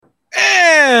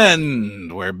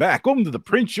And we're back. Welcome to the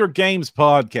Print Your Games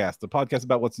podcast, the podcast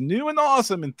about what's new and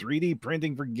awesome in 3D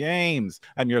printing for games.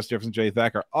 I'm yours, Jefferson J.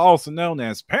 Thacker, also known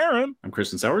as Param. I'm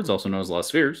Kristen Sowards, also known as Lost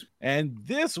Spheres. And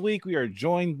this week we are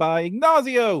joined by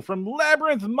Ignacio from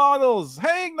Labyrinth Models.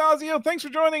 Hey, Ignacio, thanks for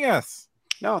joining us.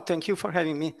 No, thank you for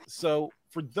having me. So,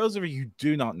 for those of you who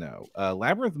do not know,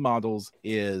 Labyrinth Models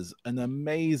is an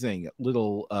amazing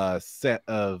little set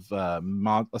of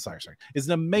is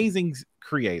an amazing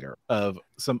creator of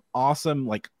some awesome,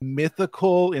 like,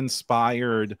 mythical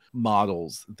inspired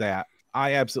models that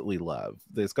I absolutely love.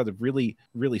 It's got a really,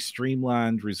 really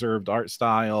streamlined, reserved art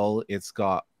style. It's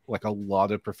got like a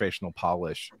lot of professional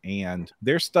polish, and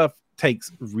their stuff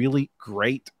takes really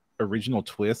great original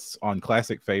twists on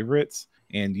classic favorites,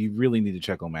 and you really need to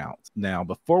check them out. Now,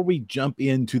 before we jump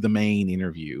into the main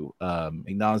interview,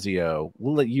 Ignacio,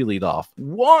 we'll let you lead off.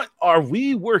 What are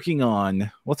we working on?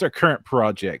 What's our current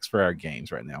projects for our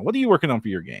games right now? What are you working on for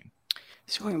your game?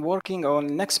 So I'm working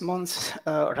on next month's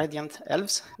Radiant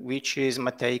Elves, which is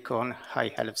my take on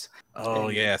High Elves. Oh,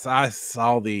 yes, I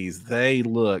saw these. They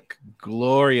look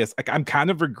glorious. Like, I'm kind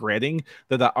of regretting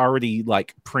that I already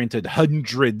printed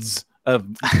hundreds of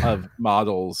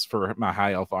models for my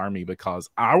high elf army because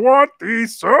I want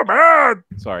these so bad.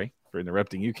 Sorry for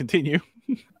interrupting you. Continue.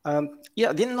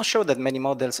 Yeah, I did not show that many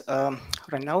models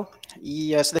right now.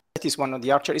 Yes, that is one of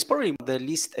the archer. It's probably the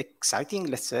least exciting,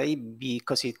 let's say,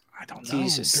 because it. I don't know.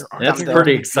 That's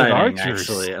pretty exciting,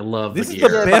 actually. I love this. The This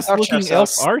is gear. the best looking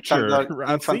elf archer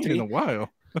I've seen in a while.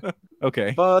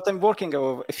 Okay. But I'm working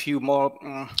on a few more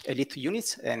elite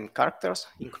units and characters,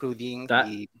 including that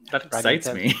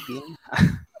excites me.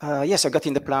 Yes, I got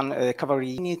in the plan a cavalry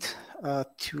unit,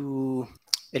 2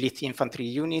 elite infantry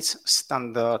units,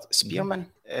 standard spearmen,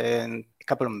 and a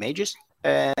couple of mages,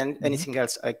 and anything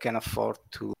else I can afford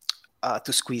to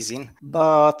squeeze in.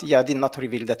 But yeah, I did not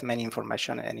reveal that many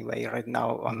information anyway right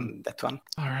now on that one.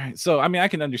 All right. So, I mean, I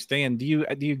can understand. Do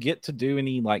you get to do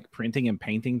any printing and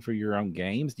painting for your own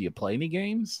games? Do you play any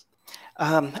games?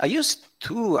 I used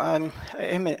to. I'm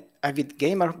an avid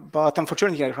gamer, but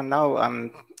unfortunately right now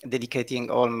I'm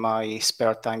dedicating all my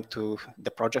spare time to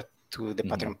the project, to the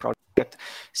Patreon project.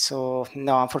 So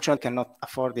no, unfortunately, I cannot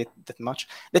afford it that much.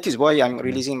 That is why I'm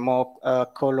releasing more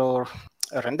color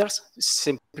renders,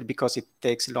 simply because it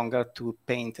takes longer to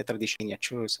paint traditional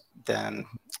miniatures than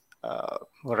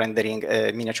rendering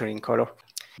a miniature in color.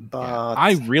 But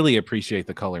I really appreciate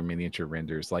the color miniature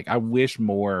renders. I wish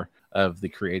more of the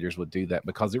creators would do that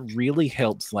because it really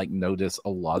helps notice a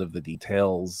lot of the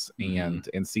details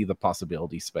and see the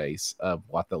possibility space of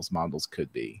what those models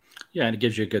could be. Yeah, and it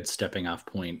gives you a good stepping off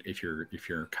point if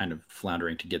you're kind of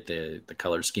floundering to get the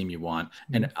color scheme you want.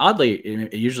 And oddly,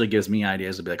 it usually gives me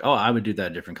ideas to be like, oh, I would do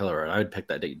that a different color, or I would pick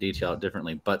that detail out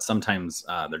differently. But sometimes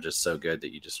they're just so good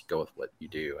that you just go with what you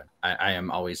do. And I am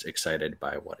always excited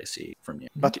by what I see from you.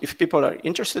 But if people are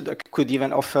interested, I could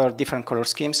even offer different color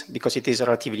schemes because it is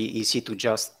relatively easy to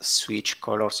just switch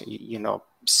colors,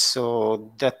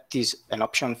 so that is an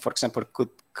option. For example, could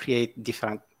create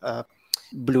different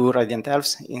blue Radiant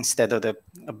Elves instead of the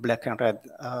black and red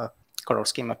color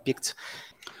scheme I picked.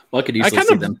 Well, I could easily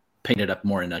see them painted up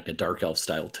more in a dark elf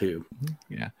style too.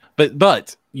 Yeah,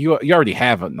 but you already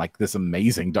have this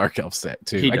amazing dark elf set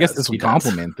too. I guess this would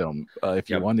complement them if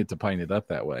you wanted to paint it up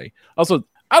that way. Also,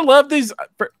 I love these.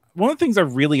 One of the things I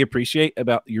really appreciate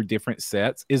about your different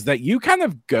sets is that you kind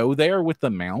of go there with the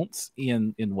mounts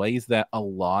in ways that a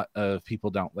lot of people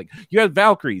don't. You had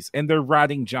Valkyries and they're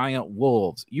riding giant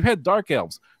wolves. You had Dark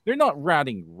Elves. They're not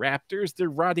riding raptors. They're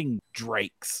riding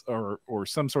drakes or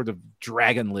some sort of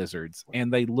dragon lizards,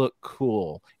 and they look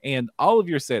cool. And all of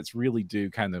your sets really do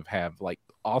kind of have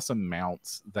awesome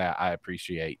mounts that I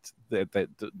appreciate that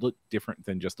look different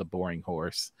than just a boring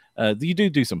horse. You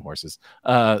do some horses.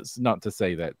 It's not to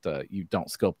say that you don't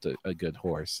sculpt a good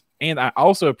horse. And I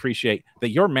also appreciate that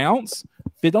your mounts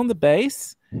fit on the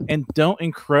base and don't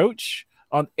encroach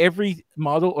on every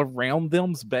model around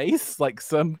them's base like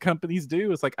some companies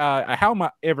do. It's how am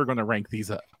I ever going to rank these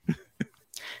up?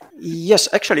 Yes,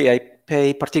 actually, I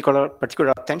pay particular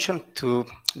attention to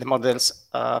the model's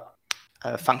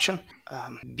function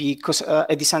because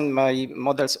I designed my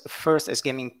models first as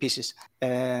gaming pieces,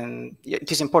 and it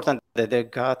is important that they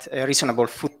got a reasonable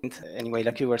footprint anyway,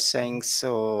 like you were saying,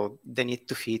 so they need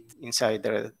to fit inside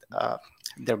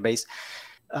their base.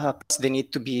 They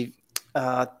need to be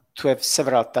to have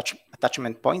several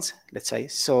attachment points, let's say.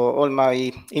 So all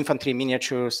my infantry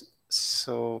miniatures,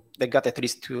 so they got at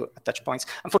least 2 attach points.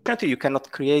 Unfortunately, you cannot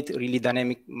create really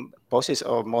dynamic poses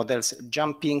or models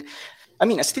jumping. I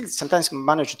mean, I still sometimes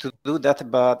manage to do that,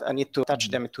 but I need to attach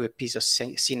them to a piece of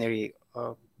scenery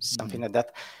something like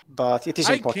that. But it is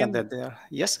important that they're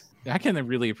yes. I can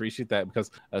really appreciate that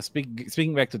because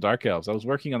speaking back to Dark Elves, I was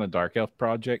working on a Dark Elf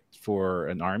project for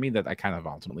an army that I kind of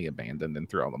ultimately abandoned and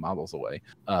threw all the models away.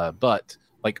 But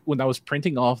like when I was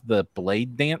printing off the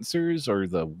blade dancers or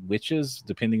the witches,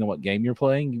 depending on what game you're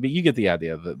playing, but you get the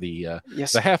idea.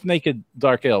 The half-naked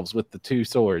Dark Elves with the 2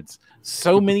 swords.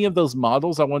 So many of those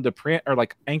models I wanted to print are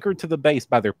like anchored to the base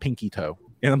by their pinky toe.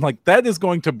 And I'm like, that is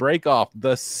going to break off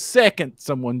the second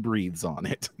someone breathes on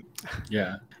it.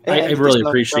 Yeah. I really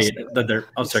appreciate that they're...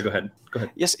 Oh, sorry, go ahead.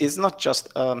 Yes, it's not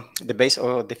just the base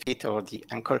or the feet or the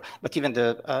ankle, but even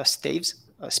the staves,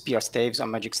 spear staves or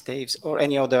magic staves or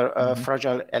any other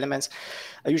fragile elements.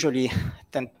 I usually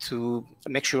tend to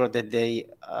make sure that they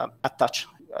attach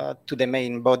to the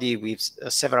main body with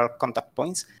several contact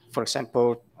points. For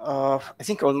example, I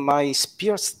think all my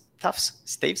spear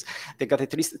staves, they got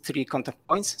at least 3 contact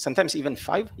points, sometimes even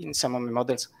 5 in some of my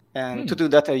models. And to do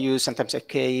that, I use sometimes a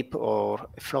cape or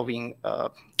a flowing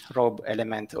robe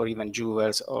element or even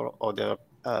jewels or other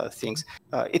things.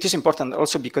 It is important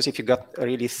also because if you got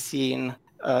really thin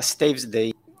staves,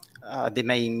 they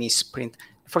may misprint.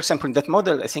 For example, in that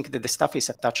model, I think that the stuff is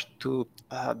attached to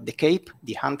the cape,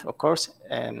 the hand, of course,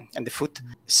 and the foot.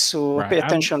 So pay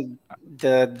attention.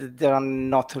 There are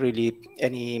not really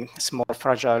any small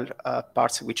fragile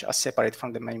parts which are separate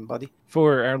from the main body.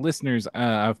 For our listeners,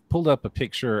 I've pulled up a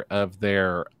picture of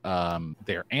their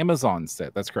Amazon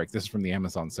set. That's correct. This is from the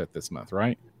Amazon set this month,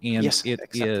 right? And yes, it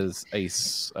exactly.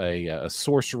 is a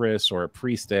sorceress or a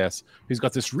priestess who's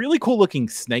got this really cool looking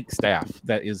snake staff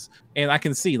that is, and I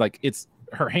can see like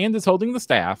her hand is holding the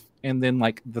staff, and then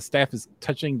like the staff is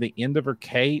touching the end of her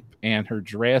cape and her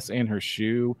dress and her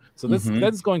shoe. So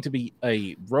that's going to be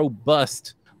a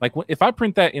robust. Like if I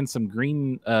print that in some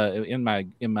green in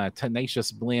my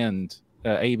Tenacious Blend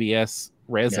ABS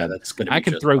resin, I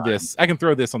can throw this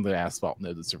on the asphalt and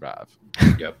it'll survive.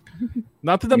 Yep.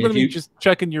 Not that I'm going to be just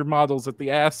chucking your models at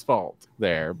the asphalt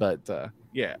there, but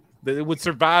yeah. It would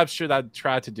survive should I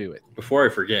try to do it. Before I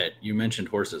forget, you mentioned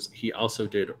horses. He also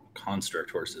did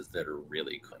construct horses that are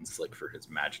really slick for his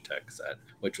Magitech set,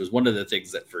 which was one of the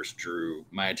things that first drew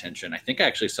my attention. I think I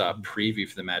actually saw a preview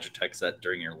for the Magitech set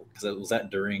during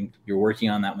you're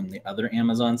working on that when the other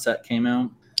Amazon set came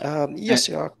out. Yes,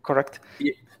 you are correct.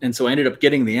 And so I ended up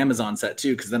getting the Amazon set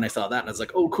too, because then I saw that and I was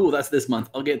like, oh, cool, that's this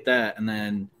month. I'll get that. And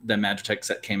then the Magitech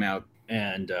set came out.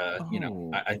 And,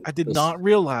 I did not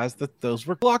realize that those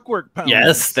were clockwork ponies.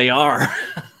 Yes, they are.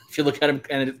 If you look at them,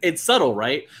 and it's subtle,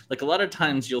 right? Like a lot of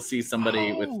times you'll see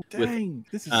somebody with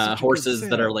horses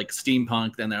that are like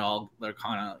steampunk, and they're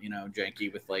kind of,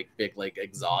 janky with like big like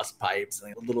exhaust pipes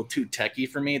and a little too techy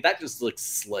for me. That just looks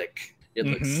slick. It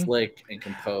looks slick and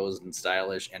composed and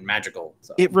stylish and magical.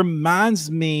 So. It reminds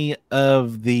me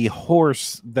of the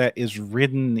horse that is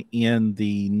ridden in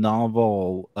the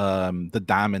novel The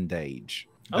Diamond Age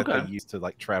that they used to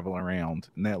like travel around,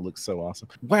 and that looks so awesome.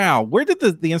 Wow, where did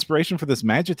the inspiration for this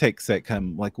Magitech set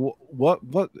come? Like,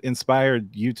 what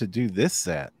inspired you to do this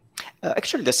set?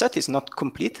 Actually, the set is not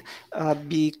complete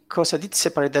because I did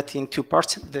separate that in 2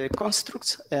 parts: the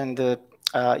constructs and the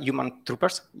human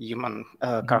troopers, human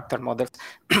character models.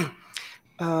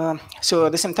 So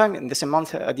at the same time, in the same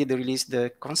month, I did release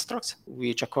the constructs,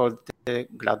 which are called the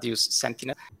Gladius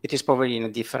Sentinel. It is probably in a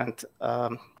different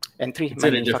entry. It's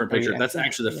in a different picture. That's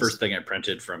actually the first thing I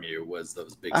printed from you was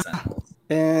those big sentinels.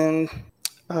 And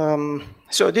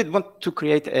so I did want to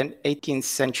create an 18th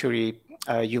century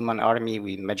human army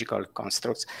with magical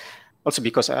constructs. Also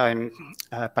because I'm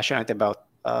passionate about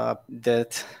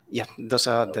that. Yeah, those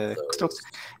are the constructs.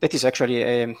 That is actually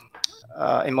a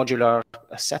modular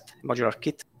set, modular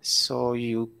kit. So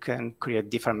you can create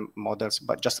different models,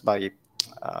 but just by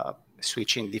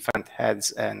switching different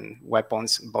heads and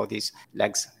weapons, bodies,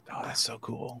 legs. Oh, that's so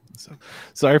cool. So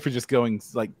sorry for just going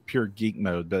like pure geek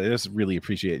mode, but I just really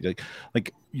appreciate it.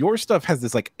 Like your stuff has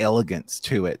this like elegance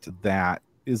to it that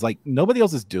is like nobody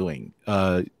else is doing.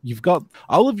 You've got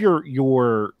all of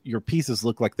your pieces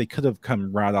look like they could have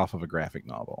come right off of a graphic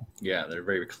novel. Yeah, they're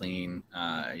very clean,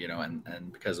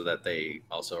 and because of that, they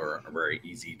also are very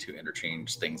easy to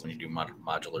interchange things when you do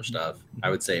modular stuff. I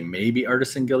would say maybe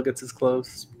Artisan Guild gets as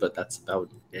close, but that's about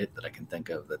it that I can think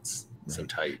of that's so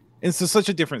tight. And so such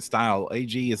a different style.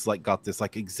 AG is like got this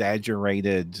like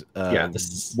exaggerated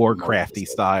this Warcrafty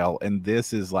style, and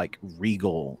this is like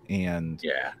regal and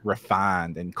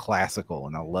refined and classical,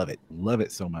 and I love it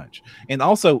so much. And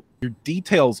also your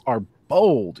details are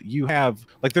bold. You have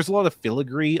like there's a lot of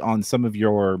filigree on some of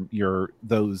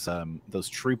those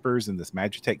troopers in this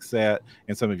Magitech set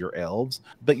and some of your elves,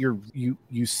 but you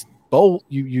bolt,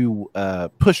 you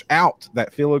push out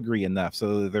that filigree enough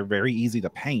so that they're very easy to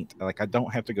paint. Like I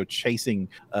don't have to go chasing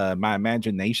my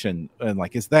imagination. And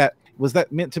like, was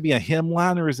that meant to be a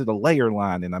hemline or is it a layer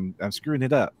line? And I'm screwing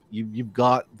it up. You've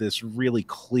got this really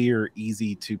clear,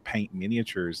 easy to paint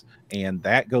miniatures, and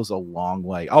that goes a long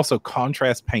way. Also,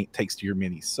 contrast paint takes to your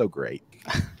minis so great.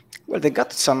 Well, they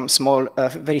got some small,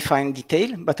 very fine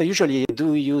detail, but I usually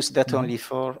do use that only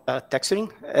for texturing.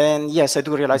 And yes, I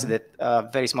do realize that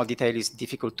very small detail is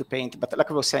difficult to paint. But like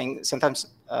I was saying, sometimes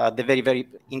the very, very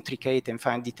intricate and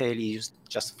fine detail is used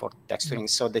just for texturing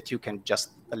so that you can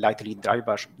just lightly dry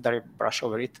brush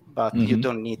over it, but you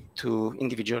don't need to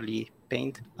individually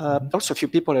paint. Also, a few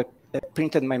people have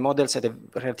printed my models at a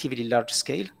relatively large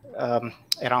scale,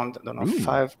 around, I don't know,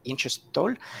 5 inches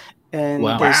tall. And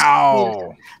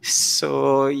wow.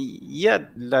 So yeah,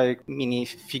 like mini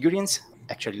figurines,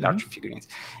 actually large figurines.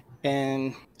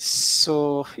 And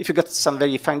so if you got some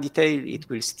very fine detail, it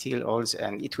will still hold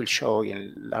and it will show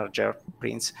in larger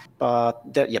prints.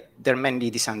 But they're mainly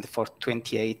designed for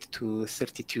 28 to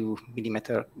 32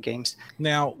 millimeter games.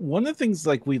 Now, one of the things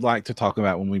like we like to talk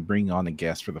about when we bring on a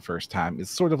guest for the first time is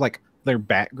sort of like their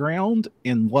background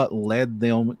and what led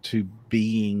them to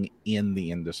being in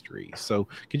the industry. So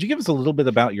could you give us a little bit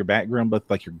about your background, both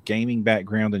like your gaming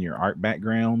background and your art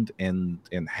background, and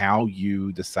how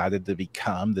you decided to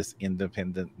become this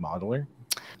independent modeler?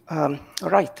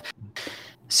 Right.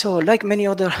 So like many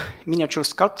other miniature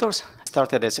sculptors, I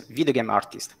started as a video game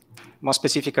artist. More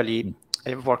specifically,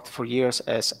 I've worked for years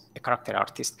as a character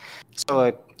artist. So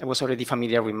I was already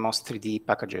familiar with most 3D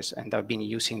packages, and I've been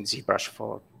using ZBrush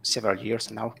for several years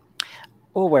now.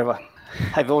 However,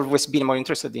 I've always been more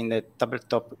interested in the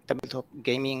tabletop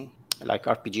gaming, like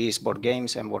RPGs, board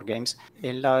games, and war games.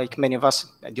 And like many of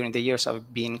us, during the years,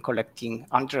 I've been collecting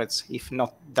hundreds, if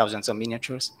not thousands of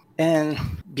miniatures. And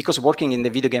because working in the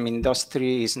video game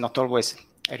industry is not always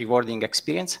a rewarding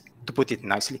experience, to put it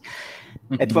nicely,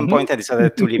 at one point I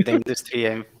decided to leave the industry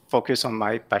and focus on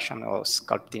my passion of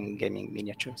sculpting gaming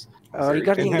miniatures.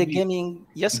 Regarding the gaming,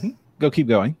 yes? Keep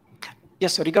going.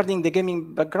 Yes, regarding the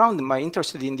gaming background, my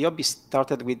interest in the hobby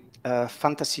started with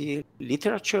fantasy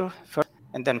literature first,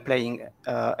 and then playing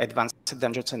Advanced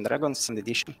Dungeons and Dragons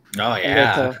edition. Oh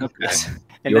yeah,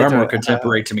 you are more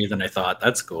contemporary to me than I thought.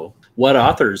 That's cool. What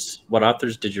authors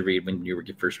did you read when you were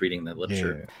first reading the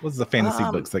literature? Yeah. What's the fantasy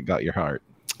books that got your heart?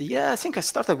 Yeah, I think I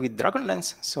started with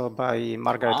Dragonlance, so by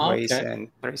Margaret Weis and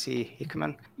Tracy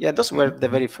Hickman. Yeah, those were the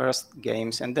very first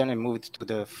games, and then I moved to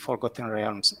the Forgotten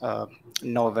Realms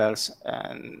novels,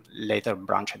 and later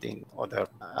branched in other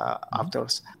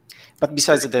authors. But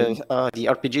besides the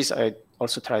RPGs, I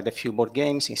also tried a few board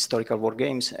games, historical board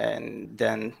games, and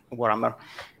then Warhammer.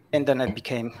 And then I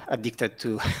became addicted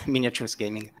to miniatures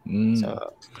gaming.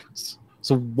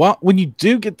 So when you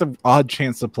do get the odd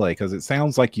chance to play, because it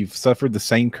sounds like you've suffered the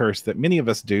same curse that many of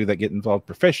us do that get involved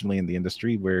professionally in the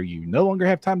industry, where you no longer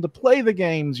have time to play the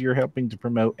games you're helping to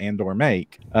promote and or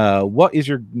make. What is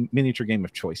your miniature game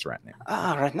of choice right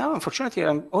now? Right now, unfortunately,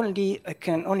 I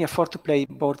can only afford to play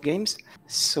board games.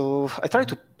 So I try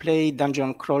to play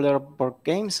dungeon crawler board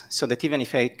games, so that even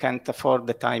if I can't afford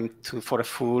the time for a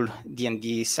full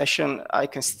D&D session, I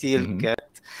can still get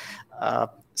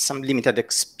some limited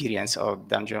experience of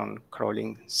dungeon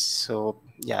crawling. So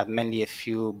yeah, mainly a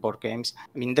few board games.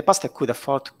 I mean, in the past I could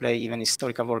afford to play even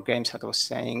historical board games, like I was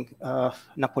saying,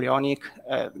 Napoleonic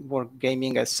board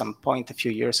gaming at some point a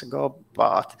few years ago,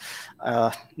 but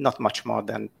not much more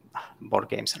than board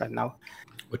games right now.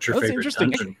 What's your favorite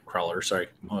dungeon crawler? Sorry,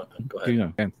 go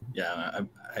ahead. Yeah,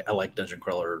 I like dungeon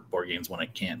crawler board games when I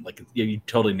can. Like you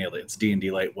totally nailed it. It's D&D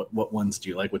Light. What ones do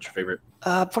you like? What's your favorite?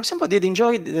 For example, I did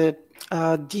enjoy the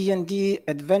D&D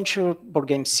adventure board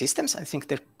game systems, I think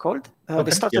they're called.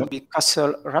 They started with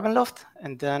Castle Ravenloft,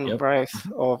 and then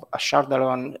Breath of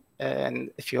Ashardalon,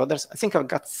 and a few others. I think I've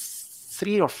got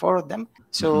 3 or 4 of them.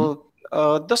 So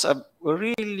those are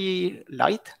really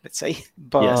light, let's say.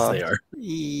 But, yes, they are.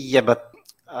 Yeah, but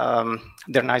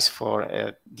they're nice for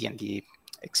a D&D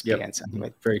experience.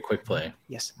 Anyway. Very quick play.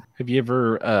 Yes. Have you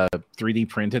ever 3D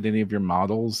printed any of your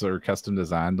models or custom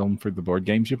designed them for the board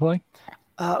games you play?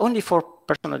 Only for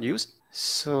personal use.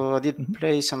 So I did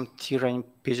play some terrain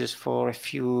pieces for a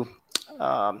few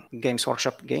Games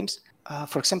Workshop games.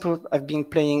 For example, I've been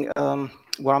playing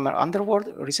Warhammer Underworld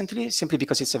recently, simply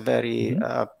because it's a very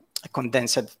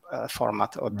condensed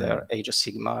format of their Age of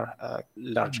Sigmar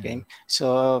large game.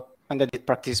 So, and I did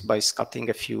practice by sculpting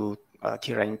a few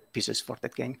terrain pieces for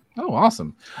that game. Oh,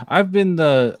 awesome. I've been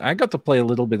I got to play a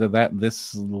little bit of that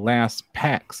this last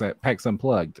PAX at PAX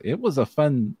Unplugged. It was a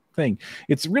fun thing.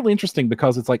 It's really interesting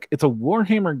because it's like it's a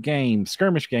Warhammer game,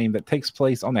 skirmish game that takes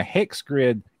place on a hex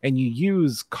grid, and you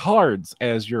use cards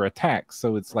as your attacks.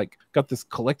 So it's like got this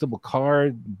collectible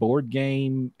card board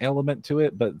game element to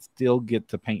it, but still get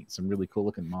to paint some really cool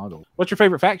looking models. What's your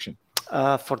favorite faction?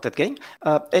 For that game,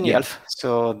 any elf.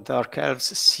 So dark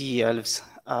elves, sea elves.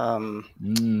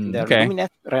 They're Lumineth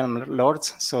Realm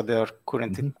Lords, so they're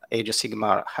current Age of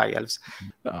Sigmar high elves.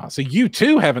 So you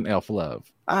too have an elf love.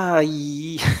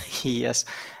 Yes.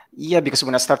 Yeah, because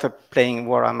when I started playing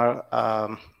Warhammer,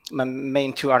 my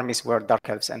main two armies were dark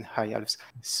elves and high elves.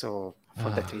 So for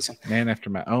that reason. Man after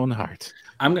my own heart.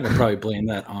 I'm going to probably blame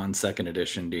that on second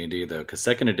edition D&D though, because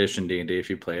second edition D&D, if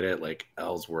you played it, like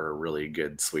elves were a really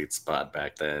good sweet spot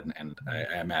back then. And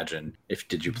I imagine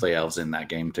did you play elves in that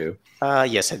game too?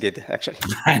 Yes, I did actually.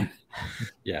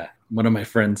 Yeah. One of my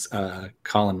friends,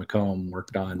 Colin McComb,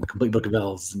 worked on the Complete Book of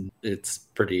Elves, and it's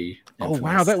pretty infamous. Oh,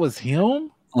 wow. That was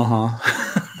him? Wow.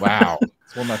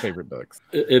 It's one of my favorite books.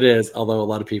 It is, although a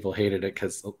lot of people hated it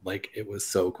because like it was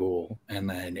so cool, and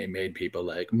then it made people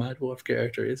like, my dwarf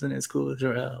character isn't as cool as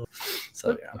your elf.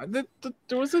 So yeah,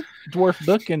 there was a dwarf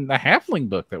book and a halfling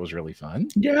book that was really fun.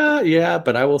 Yeah,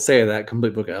 but I will say that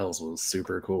Complete Book of Elves was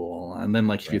super cool. And then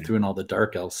like if you threw in all the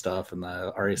dark elf stuff and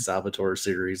the Ari Salvatore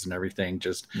series and everything,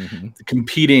 just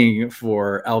competing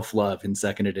for elf love in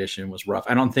second edition was rough.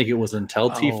 I don't think it was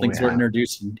until tieflings were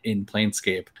introduced in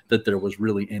Planescape that there was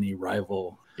really any rival.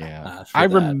 Yeah, I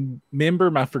remember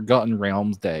my Forgotten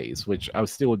Realms days, which I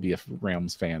still would be a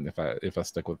Realms fan if I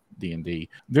stuck with D&D.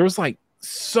 There was like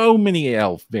so many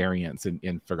elf variants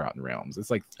in Forgotten Realms.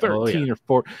 It's like 13 or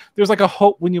 4. There's like a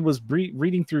whole, when you was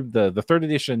reading through the third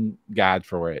edition guide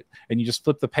for it, and you just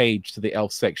flip the page to the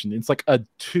elf section, it's like a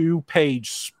 2-page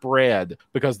spread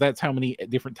because that's how many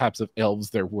different types of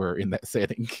elves there were in that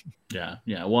setting. Yeah.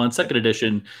 Well, in second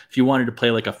edition, if you wanted to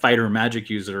play like a fighter magic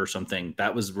user or something,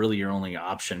 that was really your only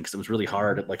option because it was really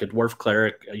hard. Like a dwarf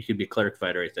cleric, you could be a cleric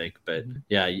fighter, I think. But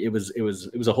yeah, it was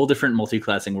a whole different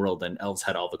multi-classing world, and elves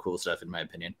had all the cool stuff in my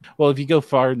opinion. Well, if you go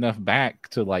far enough back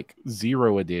to like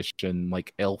 0 edition,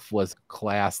 like elf was a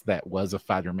class that was a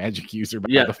fighter magic user by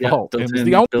default. It was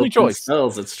the only choice.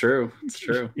 Spells. It's true.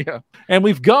 Yeah. And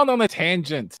we've gone on a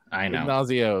tangent. I know.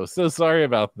 Ignacio. So sorry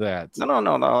about that. No.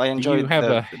 I enjoyed. Do you have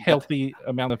a healthy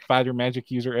amount of fighter magic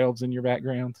user elves in your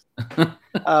background?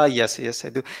 Yes, I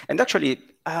do. And actually,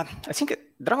 I think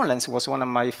Dragonlance was one of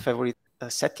my favorite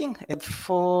setting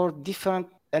for different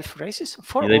elf races.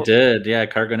 They did.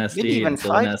 Cargonesti maybe even and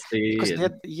 5. Sylvanesti. Because they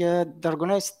had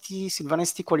Dargonesti,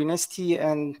 Sylvanesti, Colinesti,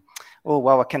 and oh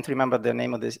wow, I can't remember the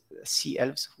name of the sea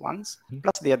elves ones.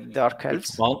 Plus they had dark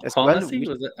elves. Was it?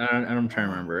 I'm trying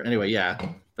to remember. Anyway, yeah.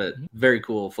 But very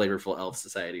cool, flavorful elf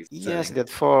societies. Yes, they had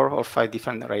 4 or 5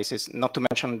 different races. Not to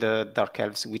mention the dark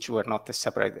elves, which were not a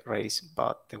separate race,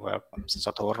 but they were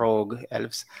sort of rogue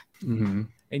elves.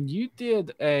 And you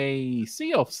did a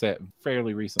sea elf set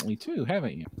fairly recently too,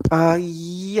 haven't you?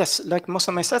 Yes, like most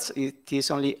of my sets, it is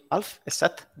only half a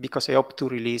set because I hope to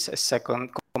release a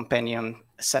second companion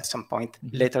set some point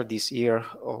later this year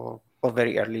or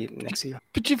very early next year.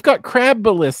 But you've got crab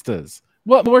ballistas.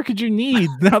 What more could you need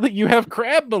now that you have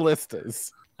crab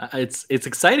ballistas? It's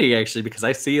exciting actually because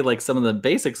I see like some of the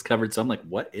basics covered, so I'm like,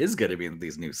 what is going to be in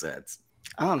these new sets?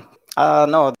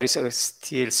 No, there is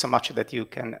still so much that you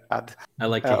can add. I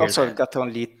like to hear also, that. I've got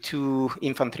only 2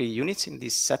 infantry units in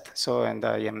this set, and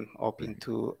I am hoping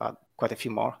to add quite a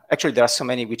few more. Actually, there are so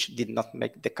many which did not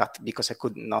make the cut because I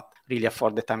could not really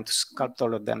afford the time to sculpt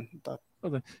all of them. But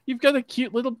you've got a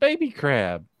cute little baby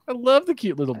crab. I love the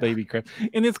cute little baby crab,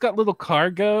 and it's got little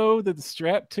cargo that's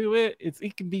strapped to it.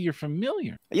 It can be your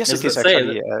familiar. Yes, it is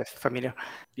actually familiar.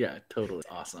 Yeah, totally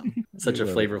awesome. Such a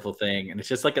flavorful thing, and it's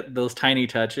just like those tiny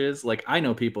touches. Like I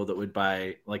know people that would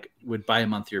buy a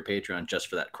month to your Patreon just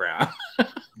for that crab.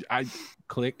 I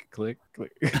click.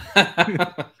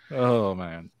 Oh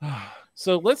man.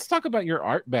 So let's talk about your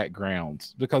art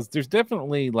background, because there's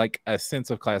definitely like a sense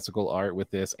of classical art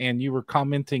with this. And you were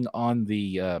commenting on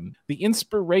the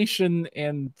inspiration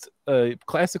and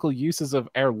classical uses of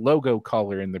our logo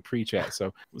color in the pre-chat.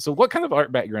 So what kind of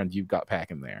art background you've got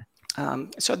packing there?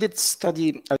 So I did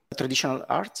study traditional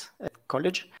art at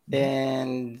college,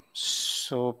 and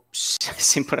so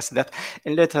simple as that.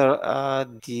 And later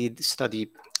did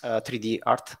study 3D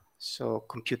art. So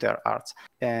computer art,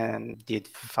 and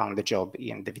found a job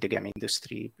in the video game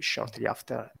industry shortly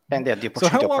after, and had the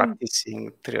opportunity of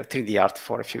practicing 3D art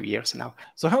for a few years now.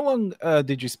 So how long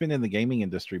did you spend in the gaming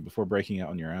industry before breaking out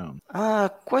on your own?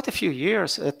 Quite a few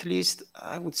years, at least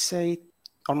I would say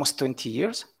almost 20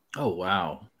 years. Oh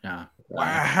wow, yeah,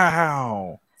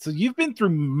 wow. So you've been through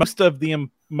most of the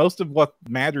most of what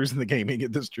matters in the gaming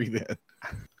industry then.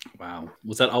 Wow.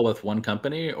 Was that all with one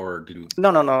company or did you...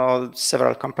 No,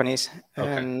 several companies.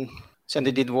 Okay. And so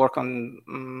they did work on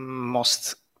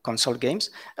most console games.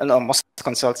 No, most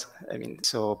consoles. I mean,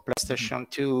 so PlayStation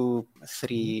 2,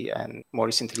 3, and more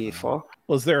recently 4.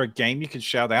 Was there a game you could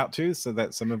shout out to so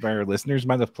that some of our listeners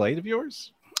might have played of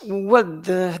yours? Well,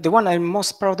 the one I'm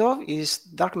most proud of is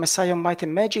Dark Messiah Might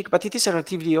and Magic, but it is a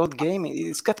relatively old game.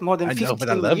 It's got more than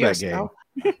 15 years now.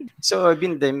 So I've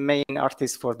been the main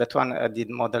artist for that one. I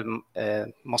did model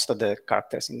most of the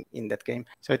characters in that game.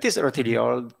 So it is relatively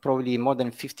old, probably more than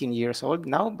 15 years old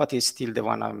now, but it's still the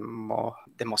one I'm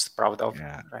the most proud of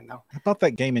right now. I bought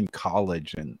that game in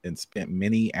college and spent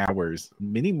many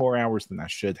more hours than I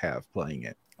should have playing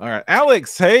it. All right,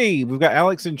 Alex. Hey, we've got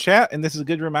Alex in chat, and this is a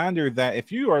good reminder that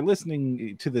if you are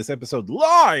listening to this episode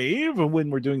live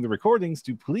when we're doing the recordings,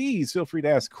 to please feel free to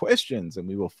ask questions, and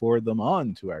we will forward them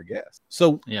on to our guests.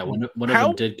 So, yeah, one of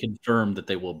them did confirm that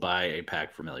they will buy a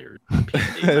pack familiar.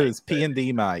 It's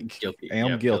P&D Mike. Guilty. I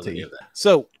am guilty.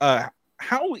 So,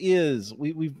 how is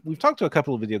we've talked to a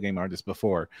couple of video game artists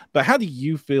before, but how do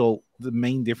you feel the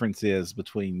main difference is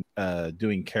between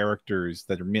doing characters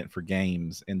that are meant for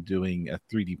games and doing a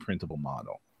 3D printable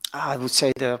model? I would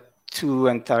say they're two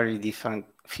entirely different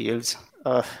fields.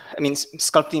 I mean,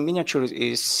 sculpting miniatures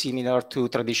is similar to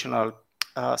traditional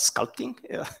sculpting.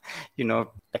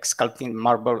 Like sculpting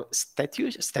marble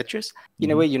statues. In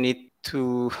a way, you need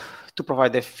to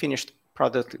provide a finished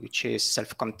product which is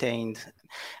self-contained.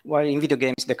 While in video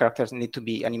games, the characters need to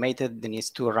be animated. They need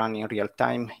to run in real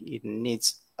time. It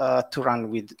needs to run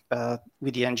with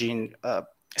the engine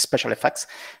special effects,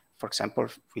 for example,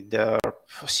 with the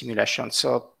simulation.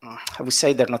 So I would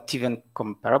say they're not even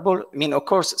comparable. I mean, of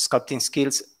course, sculpting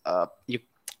skills,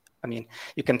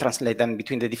 you can translate them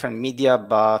between the different media,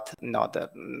 but no, they're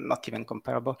not even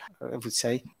comparable, I would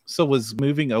say. So was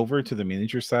moving over to the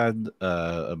miniature side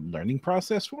a learning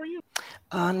process for you?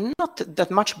 Not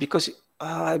that much, because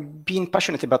I've been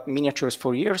passionate about miniatures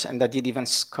for years, and I did even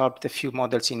sculpt a few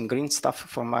models in green stuff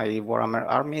for my Warhammer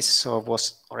Armies, so I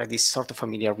was already sort of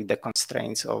familiar with the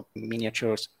constraints of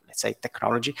miniatures, let's say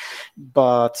technology.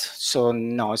 But so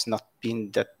no, it's not been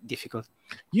that difficult.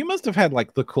 You must have had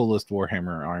like the coolest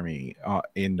Warhammer army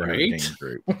in your game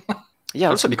group. Yeah,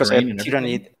 also because I had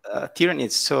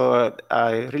Tyranids, so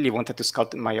I really wanted to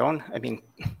sculpt my own. I mean,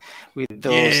 with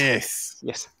those...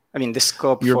 Yes. I mean, the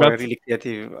scope for a really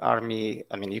creative army,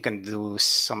 I mean, you can do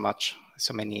so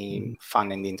many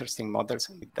fun and interesting models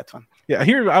with that one. Yeah,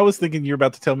 here I was thinking you're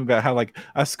about to tell me about how like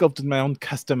I sculpted my own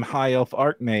custom high elf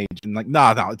archmage, and like,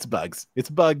 no, it's bugs. It's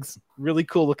bugs. Really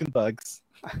cool looking bugs.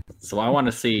 So I want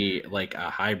to see like a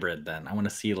hybrid then. I want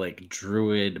to see like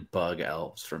druid bug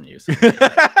elves from you. So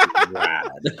rad.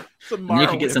 You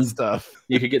could get some stuff.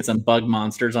 You could get some bug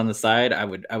monsters on the side. I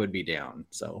would be down.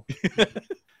 So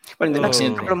well, in the next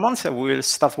couple of months, we'll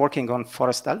start working on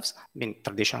forest elves. I mean,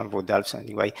 traditional wood elves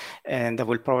anyway. And I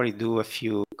will probably do a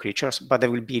few creatures, but they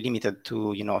will be limited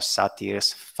to,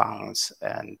 satyrs, fauns,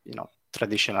 and,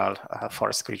 traditional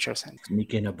forest creatures. And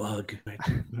sneaking a bug.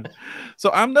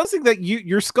 So I'm noticing that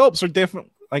your sculpts are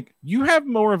different. Like you have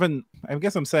more of an, I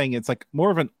guess I'm saying it's like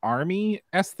more of an army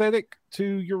aesthetic to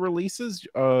your releases.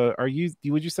 Would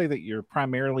you say that you're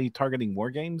primarily targeting war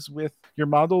games with your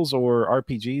models or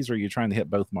RPGs, or are you trying to hit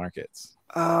both markets?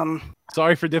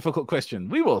 Sorry for difficult question.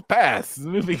 We will pass.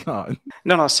 Moving on.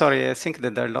 No, sorry. I think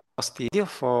that I lost the video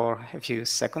for a few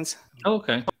seconds. Oh,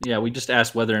 okay. Yeah, we just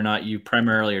asked whether or not you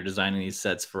primarily are designing these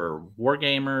sets for war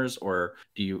gamers, or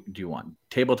do you want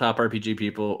tabletop RPG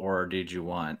people, or did you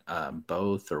want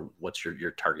both, or what's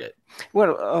your target?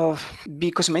 Well,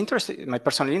 because my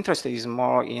personal interest is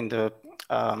more in the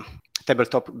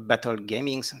tabletop battle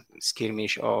gaming,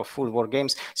 skirmish or full war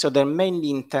games. So they're mainly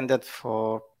intended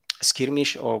for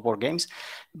skirmish or war games,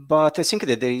 but I think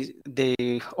that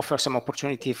they offer some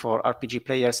opportunity for RPG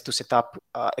players to set up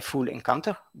a full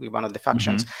encounter with one of the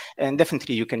factions, and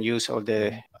definitely you can use all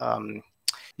the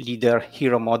leader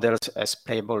hero models as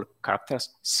playable characters.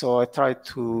 So I try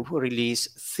to release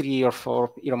 3 or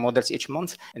 4 hero models each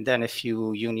month, and then a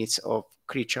few units of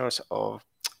creatures or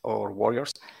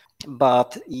warriors.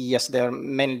 But yes, they're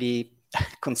mainly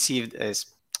conceived as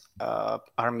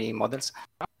army models.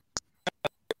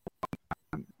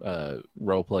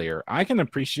 Role player, I can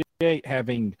appreciate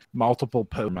having multiple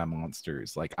my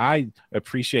monsters. Like I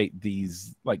appreciate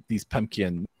these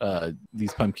pumpkin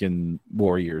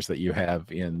warriors that you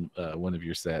have in one of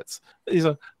your sets.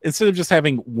 Instead of just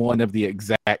having one of the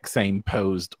exact same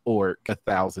posed orc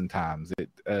 1,000 times,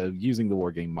 using the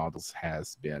wargame models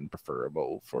has been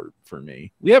preferable for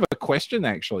me. We have a question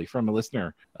actually from a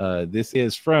listener. This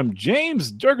is from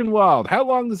James Durganwald. How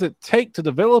long does it take to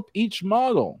develop each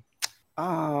model?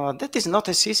 That is not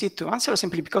as easy to answer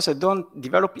simply because I don't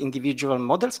develop individual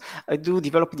models. I do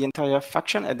develop the entire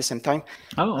faction at the same time.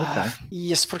 Oh, okay.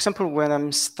 Yes, for example, when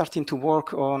I'm starting to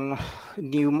work on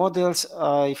new models,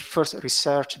 I first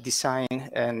research, design,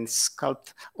 and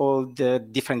sculpt all the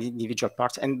different individual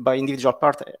parts. And by individual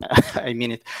part, I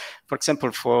mean it. For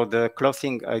example, for the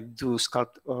clothing, I do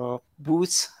sculpt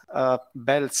boots,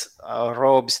 belts,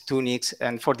 robes, tunics,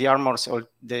 and for the armors, all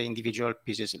the individual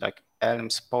pieces like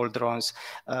helms, pauldrons,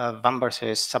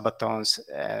 vambases, sabatons,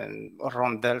 and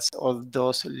rondels, all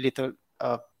those little,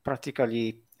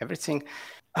 practically everything,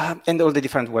 and all the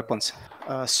different weapons,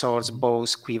 swords,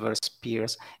 bows, quivers,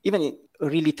 spears, even in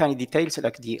really tiny details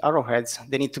like the arrowheads,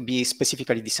 they need to be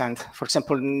specifically designed. For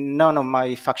example, none of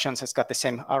my factions has got the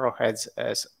same arrowheads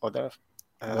as other.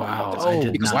 Wow!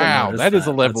 Wow, that is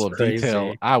a level of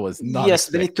detail I was not. Yes,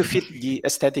 they need to fit the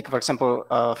aesthetic. For example,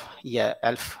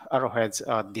 elf arrowheads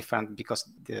are different because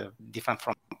they're different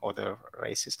from other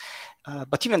races.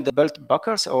 But even the belt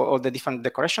buckles or the different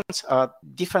decorations are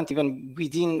different even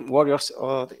within warriors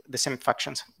or the same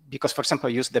factions. Because, for example,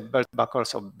 I use the belt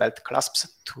buckles or belt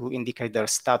clasps to indicate their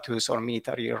status or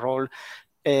military role,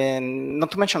 and not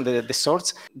to mention the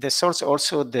swords. The swords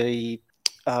also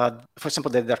for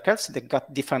example, the Dark Elves, they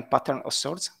got different pattern of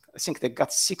swords. I think they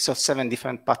got 6 or 7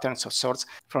 different patterns of swords,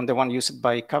 from the one used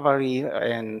by cavalry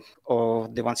or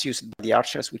the ones used by the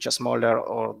archers, which are smaller,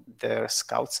 or the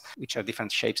scouts, which are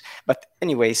different shapes. But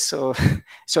anyway, so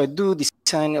I do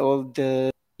design all the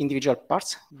individual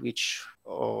parts, which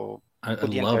I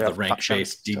love the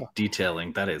rank-based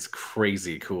detailing. That is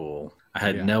crazy cool. I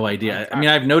had no idea. I mean,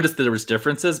 I've noticed that there was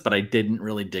differences, but I didn't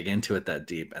really dig into it that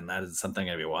deep, and that is something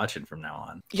I'll be watching from now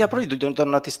on. Yeah, probably don't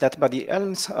notice that, but the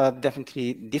helms are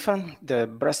definitely different. The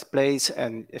breastplates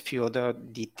and a few other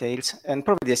details, and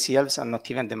probably the sea elves are not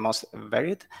even the most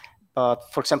varied.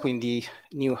 But for example, in the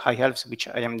new high elves, which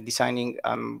I am designing,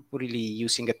 I'm really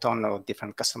using a ton of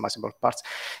different customizable parts.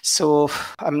 So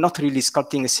I'm not really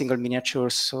sculpting a single miniature,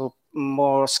 so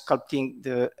more sculpting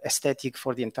the aesthetic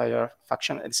for the entire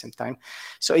faction at the same time.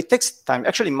 So it takes time.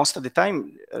 Actually, most of the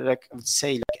time, like I would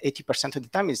say, like 80% of the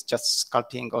time is just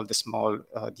sculpting all the small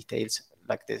details,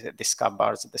 like the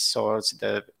scabbards, the swords,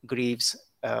 the greaves,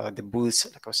 the boots,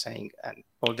 like I was saying, and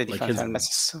all the different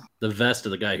helmets. The vest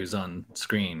of the guy who's on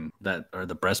screen, or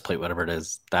the breastplate, whatever it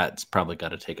is, that's probably got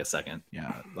to take a second.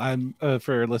 Yeah, I'm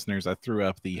for listeners, I threw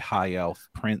up the High Elf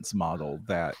Prince model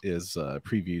that is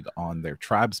previewed on their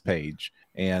tribes page,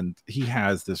 and he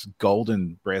has this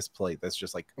golden breastplate that's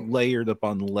just like layered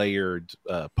upon layered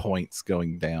points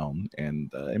going down,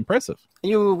 and impressive.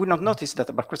 You would not notice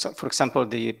that, but for example,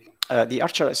 the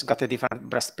archer has got a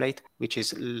different breastplate, which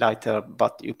is lighter,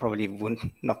 but you probably would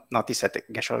not notice at a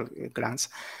casual glance.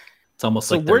 It's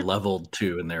almost like they're leveled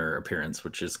too in their appearance,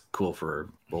 which is cool for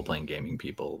role-playing gaming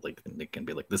people. Like they can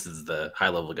be like, this is the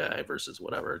high-level guy versus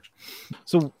whatever.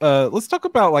 So let's talk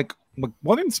about like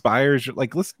what inspires you.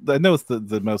 Like, I know it's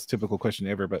the most typical question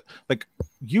ever, but like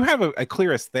you have a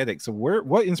clear aesthetic. So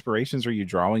what inspirations are you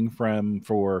drawing from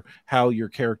for how your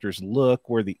characters look,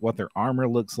 what their armor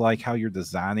looks like, how you're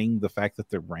designing the fact that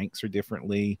the ranks are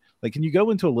differently? Like, can you go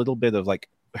into a little bit of like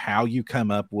how you come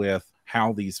up with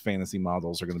how these fantasy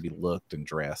models are going to be looked and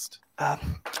dressed?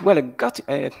 Well, I got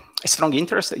a strong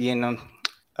interest in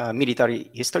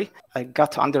military history. I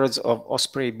got hundreds of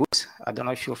Osprey books. I don't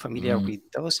know if you're familiar with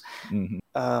those.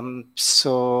 Mm-hmm.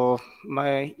 So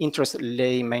my interest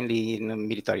lay mainly in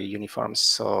military uniforms.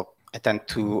 So I tend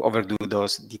to overdo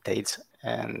those details.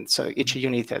 And so each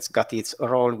unit has got its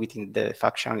role within the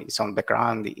faction, its own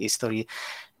background, the history,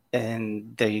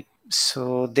 and they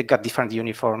got different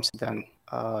uniforms than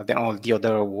all the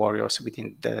other warriors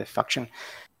within the faction.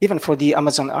 Even for the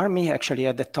Amazon army, actually, I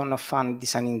had a ton of fun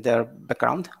designing their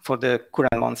background for the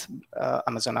current month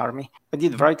Amazon army. I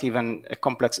did write even a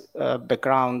complex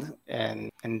background and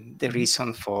the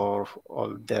reason for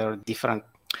all their different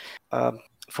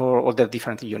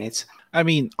units. I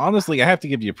mean, honestly, I have to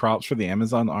give you props for the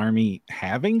Amazon army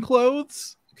having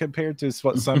clothes compared to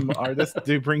what some artists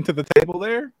do bring to the table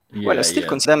there. Yeah, well, I still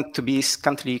consider them to be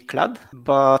scantily clad,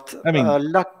 but I mean,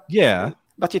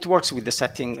 but it works with the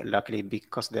setting, luckily,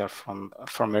 because they're from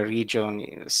a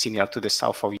region similar to the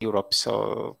south of Europe,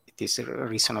 so is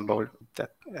reasonable.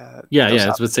 That I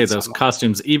was would say those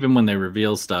costumes, even when they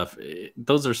reveal stuff,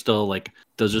 those are still like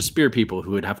those are spear people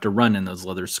who would have to run in those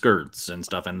leather skirts and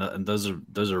stuff, and those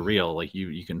are real. Like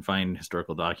you can find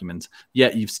historical documents,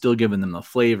 yet you've still given them the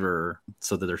flavor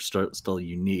so that they're still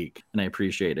unique, and I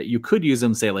appreciate it. You could use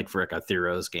them, say, like for like a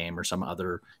Theros game or some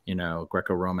other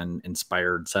Greco-Roman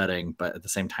inspired setting, but at the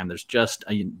same time, there's just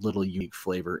a little unique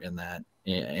flavor in that,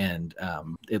 and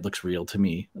it looks real to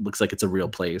me. It looks like it's a real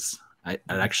place. I'd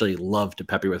actually love to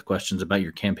pepper you with questions about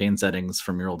your campaign settings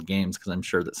from your old games, because I'm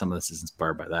sure that some of this is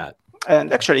inspired by that.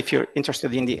 And actually, if you're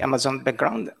interested in the Amazon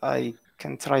background, I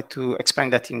can try to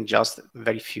explain that in just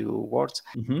very few words.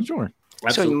 Mm-hmm. Sure.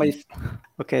 Absolutely.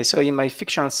 So in my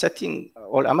fictional setting,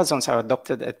 all Amazons are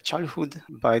adopted at childhood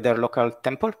by their local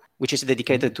temple, which is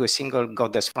dedicated to a single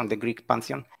goddess from the Greek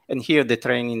pantheon. And here they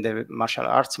train in the martial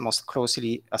arts most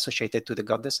closely associated to the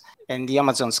goddess. And the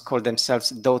Amazons call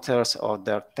themselves daughters of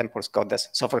their temple's goddess.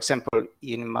 So for example,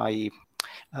 in my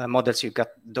models, you got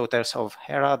daughters of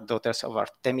Hera, daughters of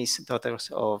Artemis,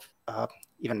 daughters of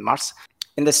even Mars.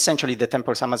 And essentially the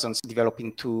temple's Amazons develop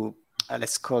into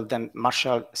let's call them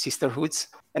martial sisterhoods.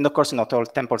 And of course, not all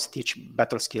temples teach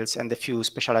battle skills, and a few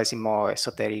specialize in more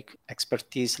esoteric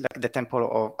expertise, like the Temple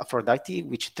of Aphrodite,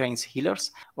 which trains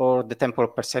healers, or the Temple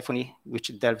of Persephone,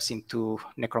 which delves into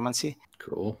necromancy.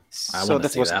 Cool. So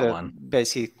that was the one.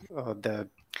 Basic.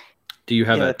 Do you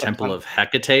have a Temple of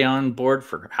Hecate on board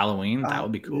for Halloween? That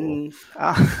would be cool.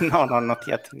 No, not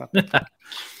yet. Not yet.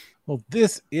 Well,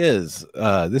 this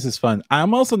is fun.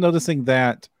 I'm also noticing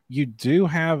that you do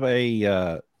have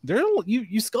you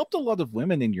sculpt a lot of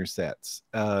women in your sets,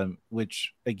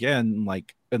 which again,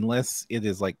 like, unless it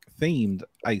is like themed,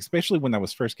 especially when I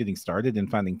was first getting started and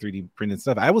finding 3D printed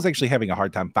stuff, I was actually having a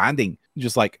hard time finding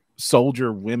just like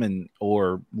soldier women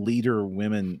or leader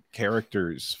women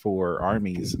characters for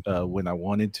armies when I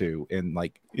wanted to. And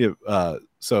like,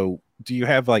 so do you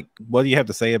have what do you have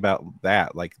to say about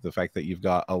that? Like the fact that you've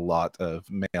got a lot of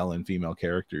male and female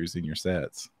characters in your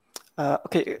sets?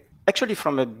 Okay, actually,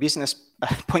 from a business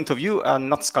point of view, I'm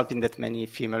not sculpting that many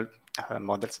female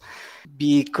models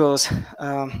because,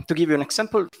 to give you an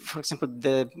example, for example,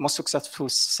 the most successful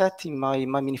set in my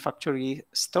mini factory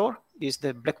store is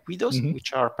the Black Widows,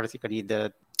 which are practically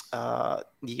the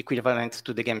equivalent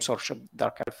to the Games Workshop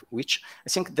Dark Elf Witch. I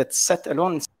think that set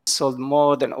alone sold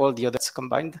more than all the others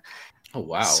combined. Oh,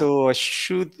 wow. So I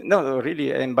should, no,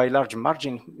 really, and by large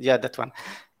margin, yeah, that one.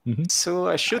 So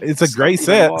I should. It's a great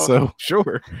set, so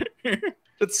sure.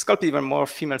 Let's sculpt even more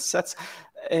female sets,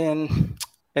 and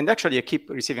actually I keep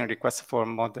receiving requests for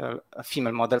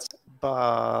female models,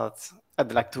 but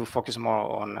I'd like to focus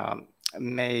more on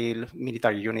male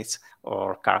military units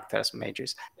or characters,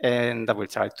 mages, and I will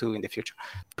try to in the future.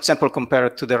 For example,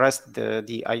 compared to the rest,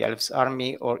 the High Elves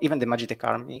army or even the Magitech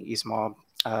army is more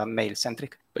male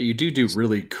centric. But you do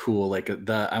really cool, like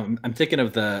I'm thinking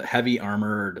of the heavy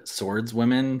armored swords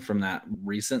women from that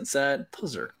recent set.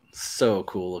 Those are so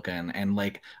cool looking, and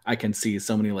like I can see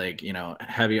so many like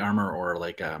heavy armor or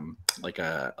like a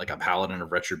paladin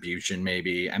of retribution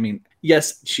maybe. I mean,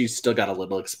 yes, she's still got a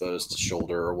little exposed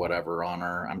shoulder or whatever on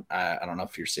her. I don't know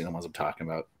if you're seeing the ones I'm talking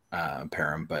about,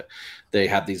 Param, but they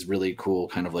have these really cool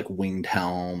kind of like winged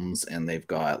helms, and they've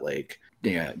got like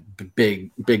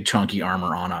big chunky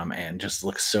armor on them, and just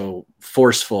looks so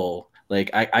forceful. Like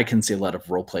I can see a lot of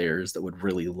role players that would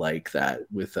really like that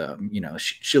with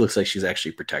she looks like she's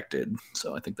actually protected,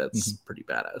 so I think that's pretty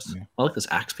badass. Yeah. I like this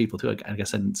axe people too. I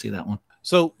guess I didn't see that one.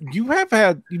 So you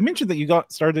mentioned that you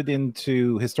got started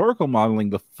into historical modeling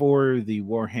before the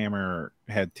Warhammer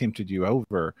had tempted you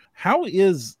over. How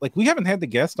is, like, we haven't had the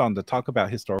guest on to talk about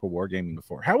historical wargaming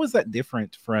before. How is that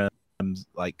different from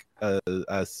like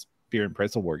Spear and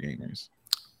Pretzel wargamers?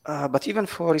 But even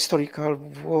for historical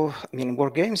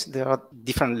war games, there are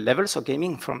different levels of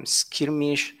gaming, from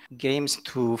skirmish games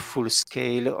to full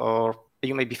scale, or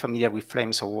you may be familiar with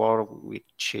Flames of War,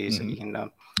 which is in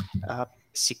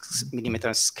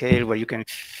 6mm scale, where you can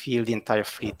fill the entire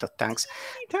fleet of tanks.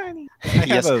 Tiny. I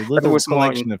have a little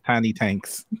collection of tiny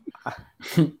tanks.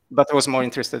 But I was more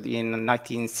interested in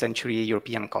 19th century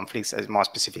European conflicts, as more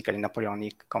specifically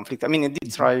Napoleonic conflict. I mean, I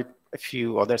did try a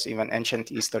few others, even ancient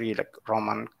history like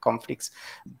Roman conflicts,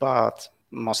 but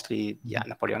mostly,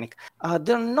 Napoleonic.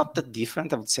 They're not that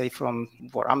different, I would say, from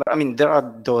Warhammer. I mean, there are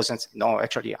dozens,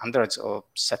 actually hundreds of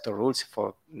set of rules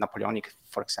for Napoleonic,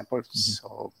 for example.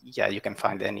 So, you can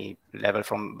find any level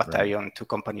from battalion to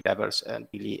company levels, and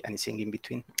really anything in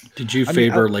between. Did you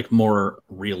favor like more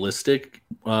realistic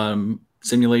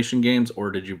simulation games,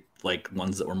 or did you like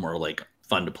ones that were more like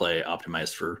fun to play,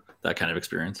 optimized for that kind of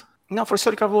experience? No, for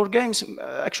historical war games,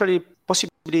 actually, possibly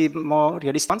more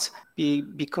realistic ones,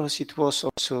 because it was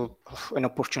also an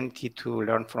opportunity to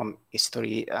learn from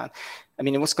history. I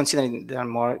mean, it was considered there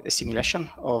more a simulation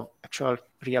of actual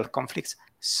real conflicts.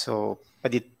 So I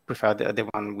did prefer the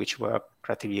one which were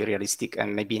relatively realistic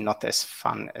and maybe not as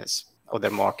fun as other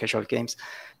more casual games.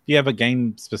 Do you have a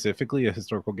game specifically, a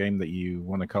historical game that you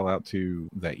want to call out to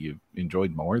that you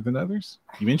enjoyed more than others?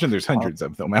 You mentioned there's hundreds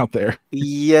of them out there.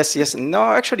 Yes. No,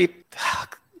 actually,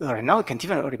 right now I can't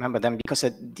even remember them because I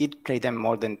did play them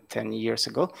more than 10 years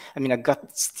ago. I mean, I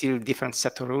got still different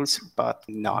set of rules, but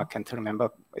no, I can't remember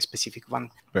a specific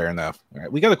one. Fair enough. All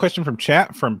right, we got a question from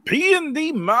chat from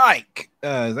P&D Mike.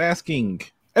 Is asking,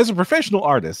 as a professional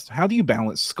artist, how do you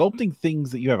balance sculpting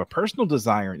things that you have a personal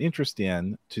desire and interest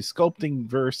in to sculpting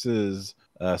versus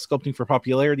sculpting for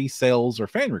popularity, sales, or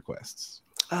fan requests?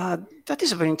 That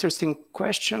is a very interesting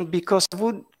question because I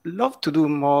would love to do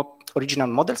more original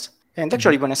models. And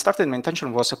actually, when I started, my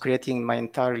intention was creating my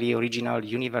entirely original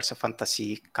universe of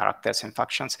fantasy characters and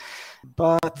factions.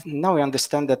 But now I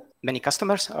understand that many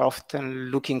customers are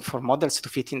often looking for models to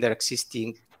fit in their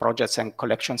existing projects and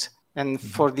collections. And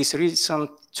for this reason,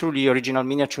 truly original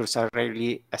miniatures are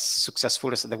rarely as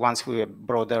successful as the ones with a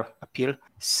broader appeal.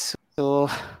 So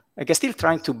I guess still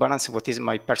trying to balance what is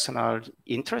my personal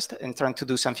interest and trying to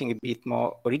do something a bit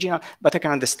more original. But I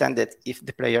can understand that if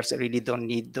the players really don't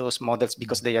need those models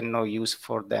because they have no use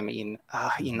for them in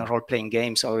role-playing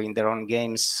games or in their own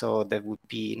games, so there would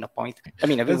be no point. I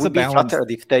mean, I would be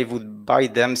flattered if they would buy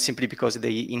them simply because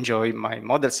they enjoy my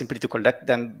models, simply to collect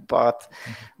them. But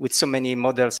with so many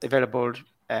models available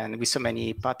and with so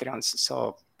many Patreons,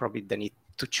 so probably they need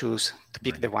to choose to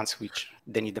pick the ones which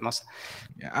they need the most.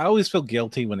 Yeah, I always feel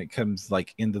guilty when it comes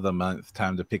like into the month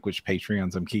time to pick which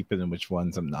Patreons I'm keeping and which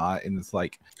ones I'm not. And it's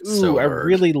like, ooh, I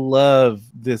really love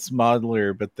this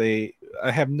modeler, but I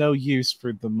have no use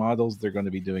for the models they're going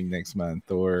to be doing next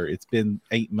month, or it's been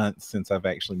 8 months since I've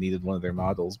actually needed one of their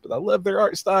models, but I love their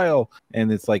art style.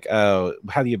 And it's like, oh,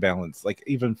 how do you balance? Like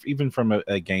even from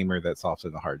a gamer, that's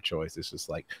often a hard choice. It's just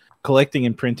like collecting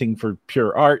and printing for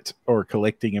pure art, or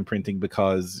collecting and printing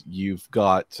because you've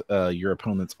got your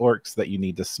opponent's orcs that you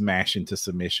need to smash into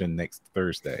submission next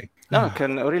Thursday. No, I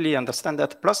can really understand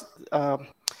that. Plus,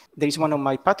 there is one of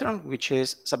my Patreon which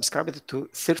is subscribed to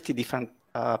 30 different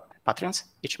Patreons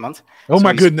each month. Oh, so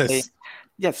my goodness.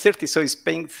 30. So he's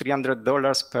paying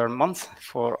 $300 per month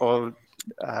for all.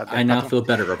 I now feel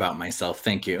better about myself.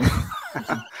 Thank you.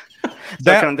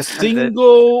 That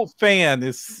single fan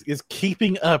is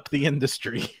keeping up the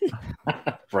industry.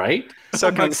 Right? So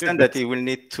I can understand that he will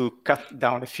need to cut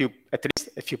down at least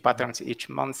a few patterns each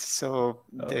month. So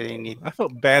they need. I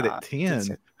felt bad at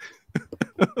 10.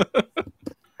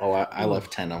 Oh, I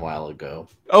left 10 a while ago.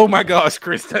 Oh my gosh,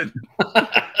 Kristen.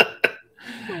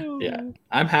 Yeah,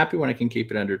 I'm happy when I can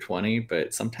keep it under 20,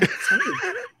 but sometimes.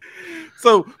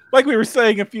 So, like we were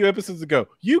saying a few episodes ago,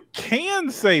 you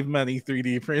can save money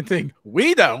 3D printing.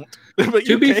 We don't. But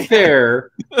to be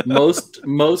fair, most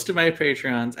of my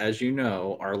Patreons, as you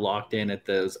know, are locked in at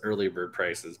those early bird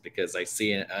prices because I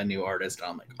see a new artist and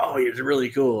I'm like, oh, you're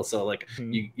really cool. So like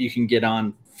you can get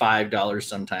on $5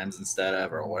 sometimes instead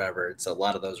of or whatever. So a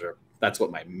lot of those that's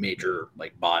what my major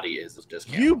like body is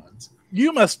discount ones.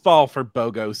 You must fall for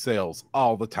BOGO sales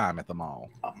all the time at the mall.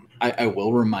 I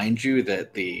will remind you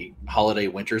that the holiday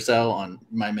winter sale on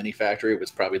my mini factory was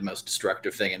probably the most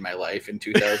destructive thing in my life in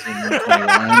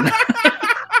 2021.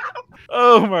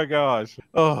 Oh my gosh!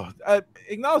 Oh,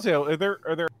 Ignacio, are there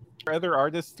other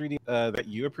artists 3D that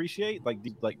you appreciate, like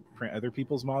print other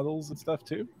people's models and stuff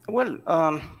too? Well,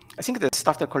 I think they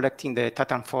started collecting the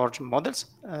Titan Forge models,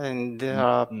 and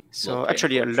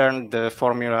actually I learned the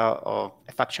formula of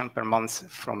a faction per month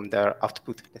from their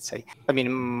output. Let's say,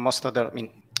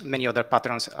 many other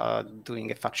patrons are doing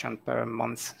a faction per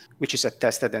month, which is a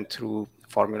tested and true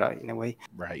formula in a way.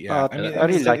 Right. Yeah. I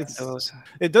really like those.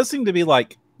 It does seem to be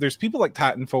like there's people like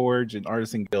Titan Forge and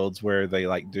Artisan Guilds where they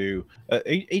like do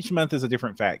each month is a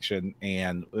different faction,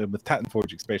 and with Titan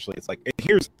Forge especially, it's like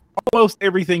here's almost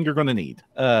everything you're going to need,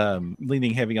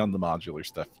 leaning heavy on the modular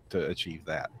stuff to achieve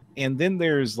that. And then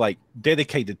there's like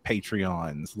dedicated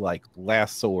Patreons like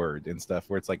Last Sword and stuff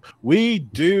where it's like we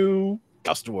do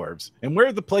Chaos Dwarves, and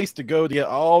we're the place to go to get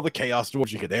all the Chaos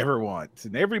Dwarves you could ever want.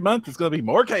 And every month it's going to be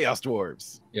more Chaos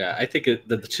Dwarves. Yeah, I think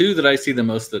the two that I see the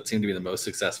most that seem to be the most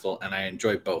successful, and I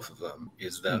enjoy both of them,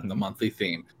 is the monthly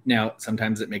theme. Now,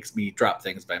 sometimes it makes me drop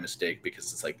things by mistake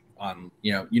because it's like on,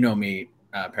 you know me,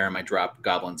 Param, I drop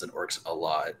goblins and orcs a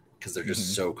lot because they're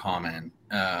just so common.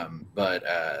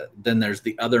 But then there's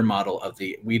the other model of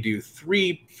we do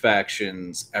 3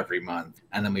 factions every month,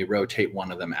 and then we rotate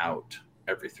one of them out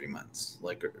every 3 months,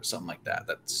 like or something like that.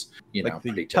 That's like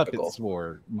pretty the typical. Puppet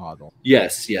Sword model.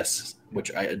 Yes,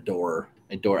 which I adore.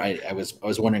 I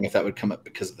was wondering if that would come up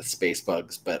because of the space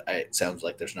bugs, but it sounds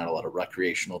like there's not a lot of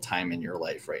recreational time in your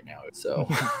life right now. So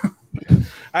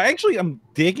I'm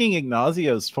digging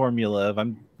Ignazio's formula of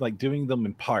I'm like doing them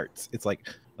in parts. It's like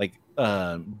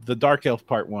the Dark Elf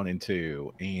part 1 and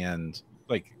 2, and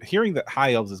like hearing that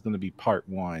High Elves is going to be part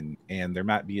 1 and there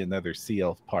might be another Sea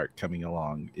Elf part coming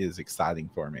along is exciting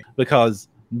for me, because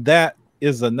that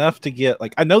is enough to get,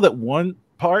 like, I know that one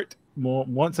part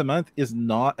once a month is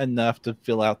not enough to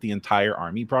fill out the entire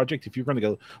army project. If you're going to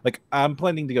go, like, I'm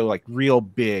planning to go like real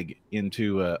big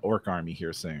into Orc army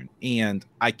here soon, and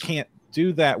I can't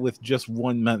do that with just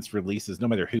 1 month's releases, no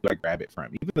matter who I grab it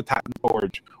from. Even the Titan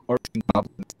Forge or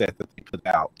Goblin set that they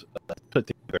put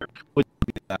together would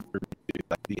be enough for me to do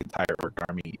like the entire Orc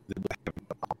army.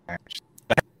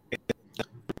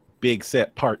 Big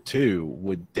set part 2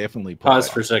 would definitely pause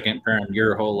for a second, Perrin.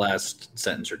 Your whole last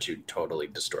sentence or two totally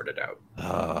distorted out.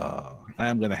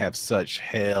 I'm gonna have such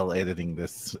hell editing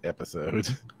this episode.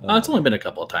 It's only been a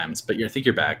couple of times, but I think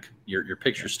you're back. Your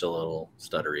picture's still a little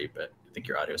stuttery, but I think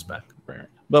your audio's back. Right.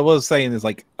 But what I was saying is,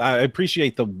 like, I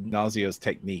appreciate the Ignazio's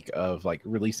technique of like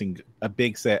releasing a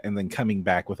big set and then coming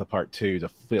back with a part 2 to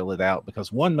fill it out,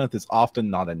 because 1 month is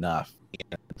often not enough.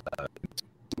 And,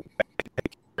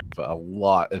 a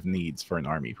lot of needs for an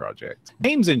army project.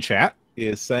 James in chat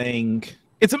is saying,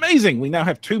 it's amazing we now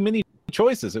have too many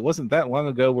choices. It wasn't that long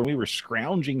ago when we were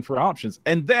scrounging for options,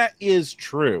 and that is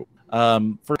true.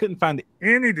 Couldn't find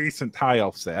any decent High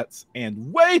Elf sets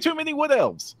and way too many Wood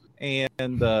Elves,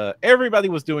 and everybody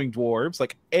was doing dwarves.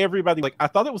 Like everybody, like I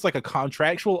thought it was like a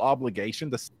contractual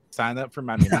obligation to sign up for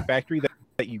my mini factory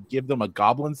that you give them a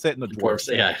goblin set and a dwarf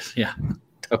set. Yeah,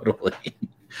 totally.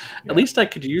 At least I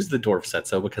could use the dwarf set,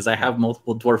 though, because I have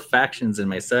multiple dwarf factions in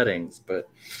my settings. But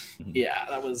yeah,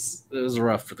 it was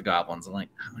rough for the goblins. I'm like,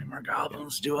 how many more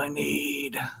goblins do I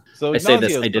need? So I say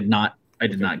this, I did not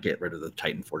get rid of the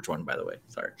Titan Forge one, by the way.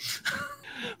 Sorry.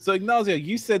 So Ignazio,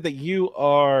 you said that you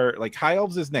are like High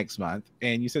Elves is next month,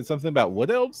 and you said something about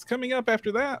Wood Elves coming up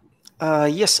after that.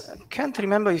 Yes, I can't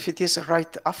remember if it is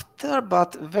right after,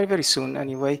 but very, very soon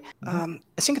anyway. I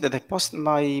think that I post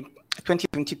my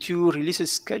 2022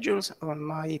 releases schedules on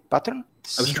my pattern.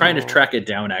 I was trying to track it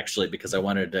down, actually, because I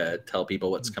wanted to tell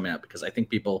people what's coming up, because I think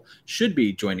people should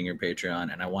be joining your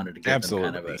Patreon, and I wanted to give them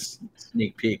kind of a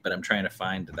sneak peek, but I'm trying to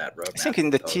find that roadmap. I think in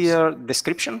the tier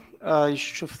description, you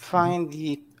should find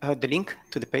the link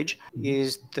to the page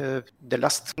is the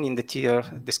last one in the tier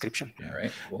description. All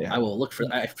right. Well, I will look for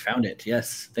that. I found it.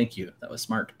 Yes. Thank you. That was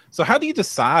smart. So how do you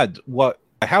decide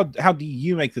how do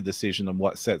you make the decision on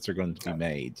what sets are going to be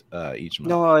made each month?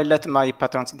 No, I let my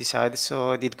patrons decide.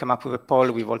 So I did come up with a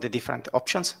poll with all the different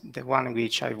options, the one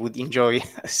which I would enjoy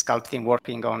sculpting,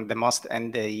 working on the most,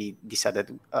 and they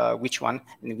decided which one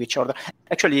in which order.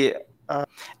 Actually,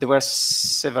 there were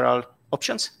several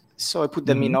options. So I put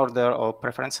them in order of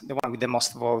preference. The one with the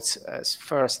most votes as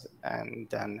first, and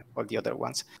then all the other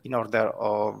ones in order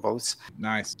of votes.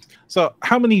 Nice. So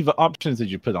how many options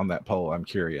did you put on that poll? I'm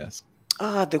curious.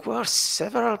 There were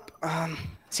several, I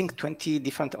think 20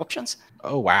 different options.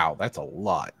 Oh, wow. That's a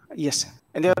lot. Yes.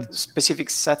 And there are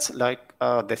specific sets like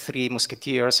the Three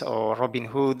Musketeers or Robin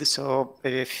Hood. So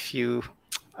a few,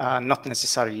 not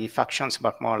necessarily factions,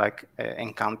 but more like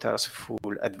encounters,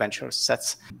 full adventure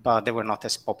sets. But they were not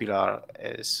as popular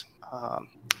as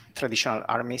traditional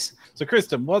armies. So,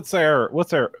 Kristen, what's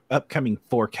our upcoming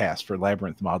forecast for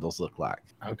Labyrinth Models look like?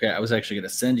 Okay, I was actually going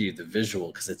to send you the visual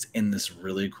because it's in this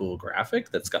really cool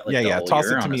graphic that's got like toss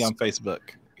it to me on Facebook.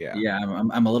 Yeah,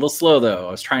 I'm a little slow though.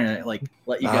 I was trying to like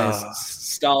let you guys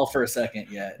stall for a second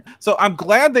yet. So I'm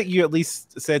glad that you at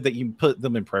least said that you put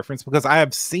them in preference, because I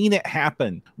have seen it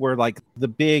happen where like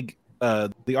the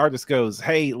artist goes,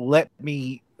 "Hey, what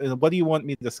do you want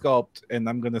me to sculpt?" And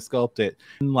I'm going to sculpt it.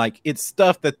 And like, it's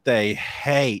stuff that they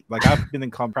hate. Like I've been in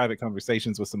private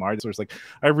conversations with some artists where it's like,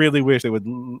 I really wish they would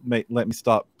let me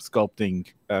stop sculpting.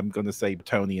 I'm going to say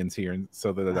Bretonians here, and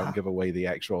so that I don't give away the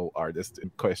actual artist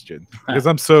in question, because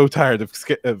I'm so tired of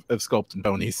sculpting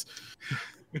ponies.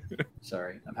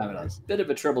 Sorry, I'm having a bit of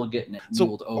a trouble getting it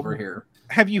moved over here.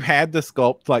 Have you had to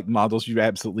sculpt like models you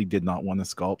absolutely did not want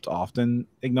to sculpt often,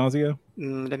 Ignazio?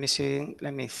 Let me see.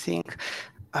 Let me think.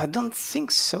 I don't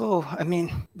think so. I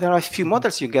mean, there are a few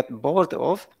models you get bored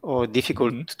of or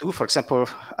difficult to do. For example,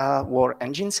 war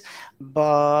engines,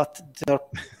 but they're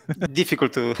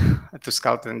difficult to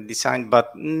sculpt and design.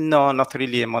 But no, not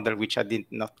really a model which I did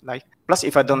not like. Plus,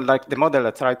 if I don't like the model,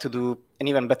 I try to do an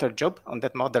even better job on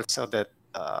that model so that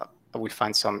I will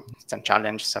find some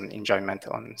challenge, some enjoyment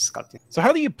on sculpting. So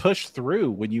how do you push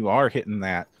through when you are hitting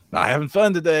that? Not having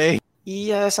fun today.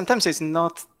 Yeah, sometimes it's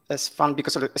not as fun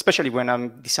because especially when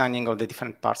I'm designing all the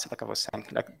different parts, like I was saying,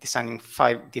 like designing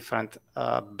 5 different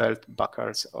belt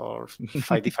buckles or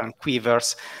 5 different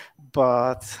quivers.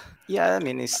 But yeah, I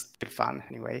mean, it's pretty fun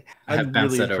anyway. I'm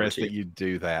really impressed that you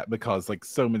do that because like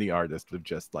so many artists have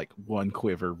just like one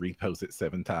quiver, repost it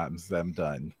 7 times, I'm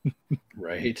done.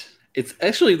 Right. It's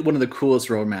actually one of the coolest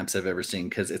roadmaps I've ever seen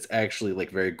because it's actually like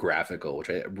very graphical, which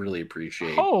I really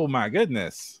appreciate. Oh my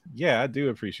goodness. Yeah, I do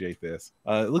appreciate this.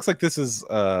 It looks like this is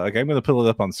okay, I'm gonna pull it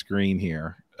up on screen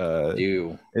here.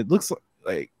 It looks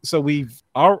like so we're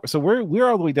all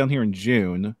the way down here in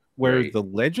June where the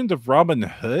Legend of Robin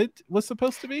Hood was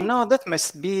supposed to be. No, that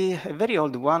must be a very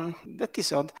old one. That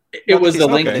is odd. It was the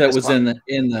link that was in the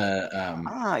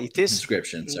it is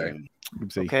description. Sorry.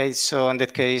 Okay, so in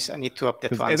that case, I need to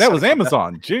update one. That was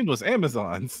Amazon. June was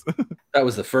Amazon's. That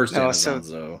was the first Amazon,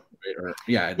 though.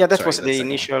 That was the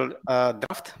initial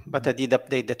draft, but I did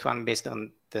update that one based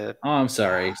on the. Oh, I'm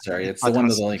sorry. It's the one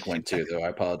that the link went to, though. I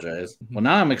apologize. Well,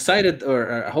 now I'm excited,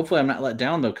 or hopefully I'm not let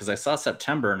down though, because I saw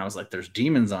September and I was like, "There's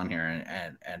demons on here,"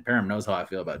 and Param knows how I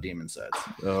feel about demon sets.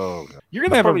 Oh, you're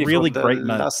gonna have a really great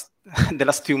month. The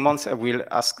last 2 months, I will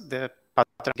ask the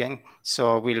pattern again,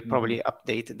 so we'll probably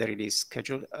update the release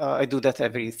schedule. I do that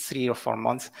every 3 or 4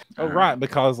 months. Oh, right,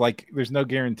 because like there's no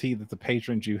guarantee that the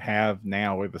patrons you have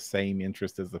now are the same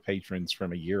interest as the patrons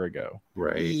from a year ago.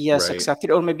 Right. Yes,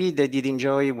 exactly. Or maybe they did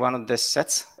enjoy one of the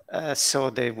sets, so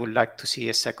they would like to see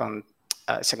a second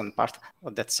part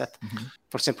of that set.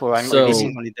 For example, I'm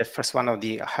releasing only the first one of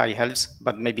the High Elves,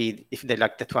 but maybe if they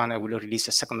like that one, I will release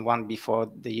a second one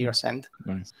before the year's end.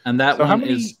 Nice. And that one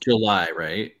is July,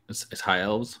 right? It's High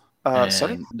Elves.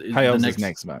 Sorry? High Elves is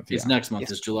next month. It's next month,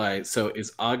 is July. So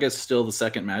is August still the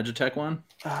second Magitech one?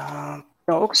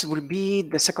 No, August will be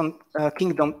the second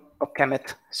Kingdom of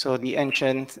Kemet, so the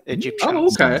ancient Egyptian. Oh,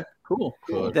 okay. Cool.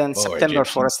 Then September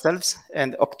Forest Elves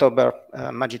and October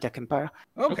Magitech Empire.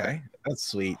 Okay, that's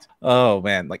sweet. Oh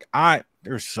man, like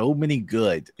there's so many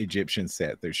good Egyptian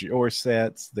sets. There's your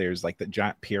sets. There's like the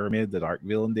giant pyramid that Arc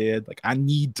Villain did. Like I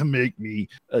need to make me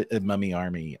a mummy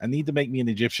army. I need to make me an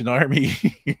Egyptian army.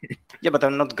 Yeah, but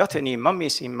I've not got any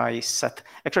mummies in my set.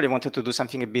 Actually, I wanted to do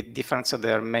something a bit different. So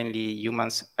they're mainly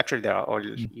humans. Actually, they are all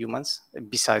humans,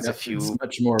 besides a few. It's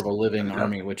much more of a living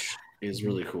army, which is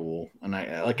really cool. And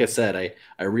I, like I said,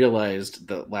 I realized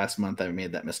that last month I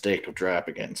made that mistake of drop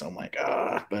again. So I'm like,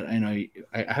 but I know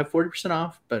I have 40%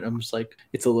 off, but I'm just like,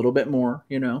 it's a little bit more,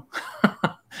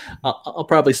 I'll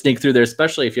probably sneak through there,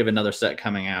 especially if you have another set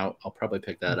coming out. I'll probably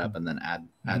pick that up and then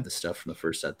add the stuff from the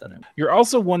first set that I'm. You're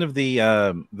also one of the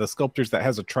sculptors that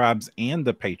has a Tribes and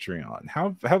the Patreon.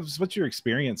 What's your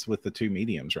experience with the 2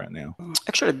 mediums right now?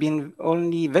 Actually, I've been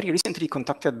only very recently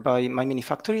contacted by My Mini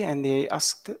Factory, and they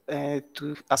asked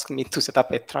me to set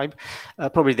up a tribe.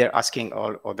 Probably they're asking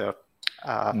all other.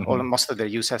 Most of their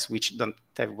users which don't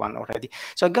have one already.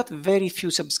 So I got very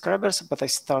few subscribers, but I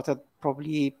started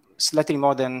probably slightly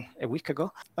more than a week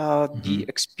ago. The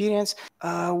experience,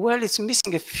 it's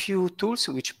missing a few tools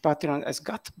which Patreon has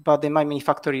got, but the My Mini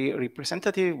Factory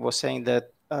representative was saying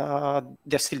that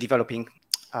they're still developing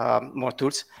more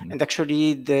tools, and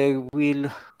actually they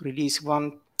will release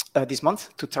one this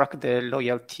month to track the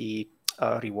loyalty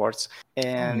rewards,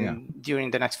 and during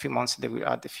the next few months they will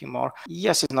add a few more.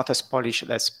 Yes, it's not as polished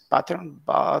as Pattern,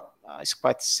 but it's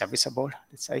quite serviceable,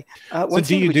 let's say. So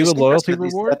do you do a loyalty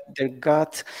reward? They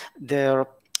got their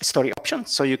story option,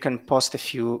 so you can post a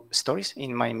few stories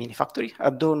in My Mini Factory. I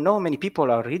don't know many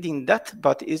people are reading that,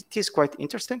 but it is quite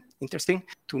interesting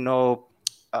to know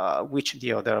which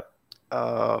the other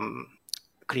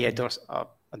creators are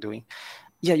doing.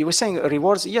 Yeah, you were saying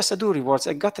rewards. Yes, I do rewards.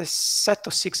 I got a set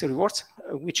of 6 rewards,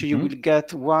 which you will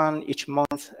get one each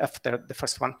month after the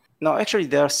first one. No, actually,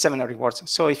 there are 7 rewards.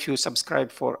 So if you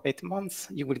subscribe for 8 months,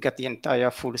 you will get the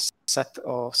entire full set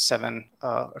of 7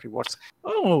 rewards.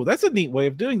 Oh, that's a neat way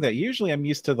of doing that. Usually I'm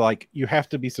used to like, you have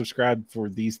to be subscribed for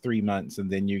these 3 months and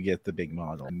then you get the big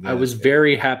model. I was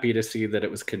very happy to see that it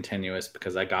was continuous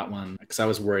because I got one because I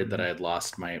was worried that I had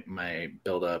lost my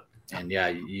build up. And yeah,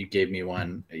 you gave me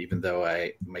one, even though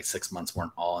my 6 months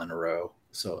weren't all in a row.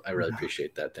 So I really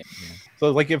appreciate that thing. Yeah.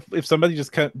 So like if somebody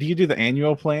just do you do the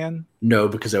annual plan? No,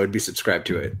 because I would be subscribed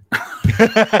to it.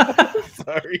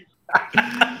 Sorry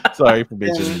for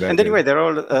mentioning that. And anyway, they're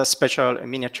all special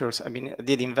miniatures. I mean, I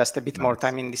did invest a bit more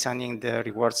time in designing the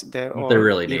rewards. They're all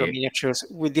really miniatures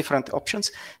with different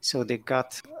options. So they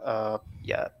got,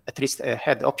 at least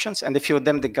head options. And a few of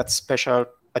them, they got special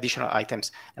additional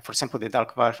items. For example, the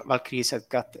Dark Valkyries have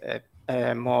got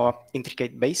a more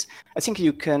intricate base, I think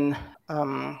you can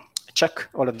check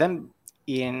all of them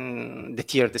in the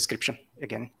tier description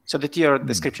again. So the tier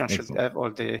description should have all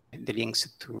the links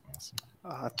to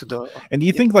the. And do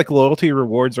you think like loyalty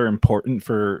rewards are important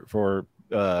for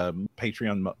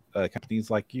Patreon companies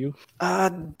like you?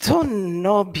 Don't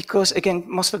know, because again,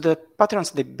 most of the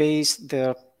patrons, they base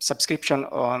their subscription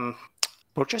on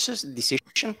purchases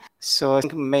decision. So I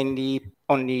think mainly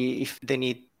only if they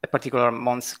need a particular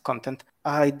month's content.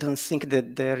 I don't think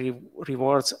that the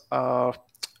rewards are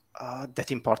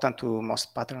that important to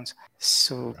most patrons.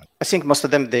 So I think most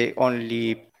of them, they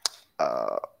only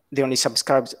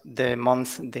subscribe the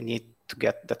month they need to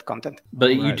get that content.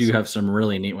 But you do have some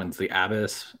really neat ones. The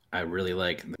Abyss, I really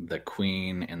like the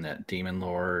Queen and that Demon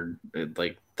Lord.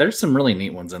 Like, there's some really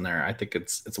neat ones in there. I think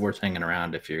it's worth hanging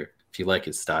around if you like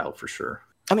his style, for sure.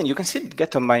 I mean, you can still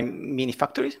get on my mini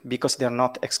factories because they're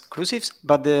not exclusives,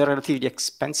 but they're relatively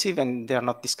expensive and they're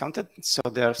not discounted. So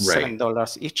they're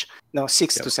 $7 each. No,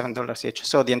 $6 to $7 each.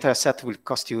 So the entire set will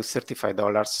cost you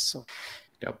 $35. So.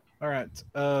 All right.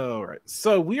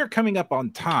 So we are coming up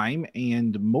on time,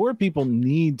 and more people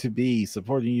need to be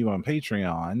supporting you on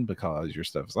Patreon because your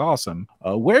stuff is awesome.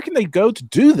 Where can they go to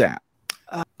do that?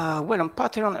 Well, on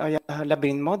Patreon,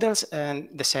 Labyrinth Models, and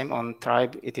the same on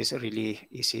Tribe. It is really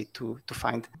easy to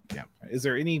find. Yeah. Is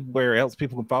there anywhere else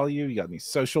people can follow you? You got any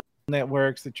social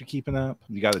networks that you're keeping up?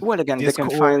 You got well, again,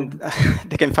 Discord?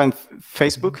 they can find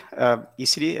Facebook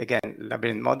easily. Again,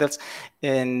 Labyrinth Models,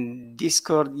 and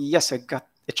Discord. Yes, I got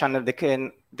a channel.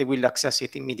 They will access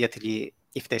it immediately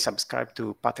if they subscribe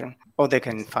to Patreon, or they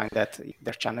can find that in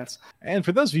their channels. And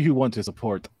for those of you who want to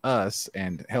support us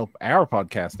and help our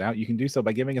podcast out, you can do so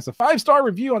by giving us a 5-star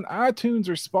review on iTunes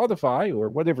or Spotify, or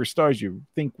whatever stars you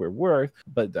think we're worth.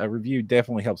 But a review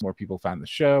definitely helps more people find the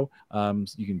show.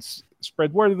 You can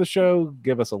spread word of the show,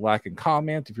 give us a like and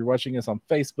comment. If you're watching us on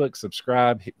Facebook,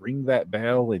 subscribe, ring that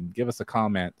bell, and give us a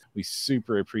comment. We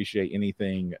super appreciate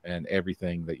anything and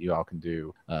everything that you all can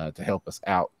do to help us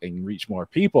out and reach more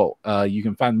people. You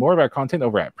can find more of our content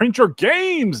over at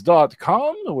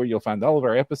printyourgames.com, where you'll find all of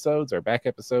our episodes, our back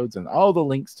episodes, and all the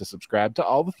links to subscribe to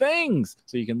all the things,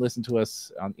 so you can listen to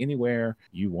us on anywhere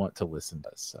you want to listen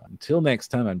to us. Until next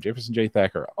time, I'm Jefferson J.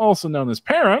 Thacker, also known as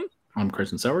Param. I'm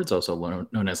Kristen Sowards, also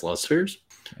known as Lost Spheres.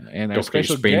 And our don't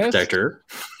special screen guest, protector.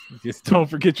 Just don't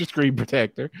forget your screen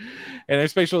protector. And our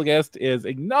special guest is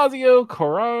Ignacio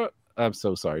Corral. I'm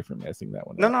so sorry for messing that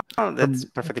one up. No, that's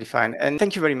perfectly fine. And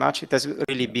thank you very much. It has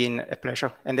really been a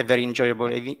pleasure and a very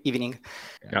enjoyable evening.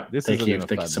 Yeah, this thank you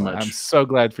so much. I'm so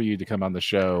glad for you to come on the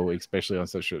show, especially on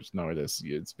such short notice.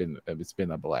 It's been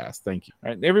a blast. Thank you. All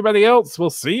right, everybody else, we'll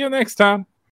see you next time.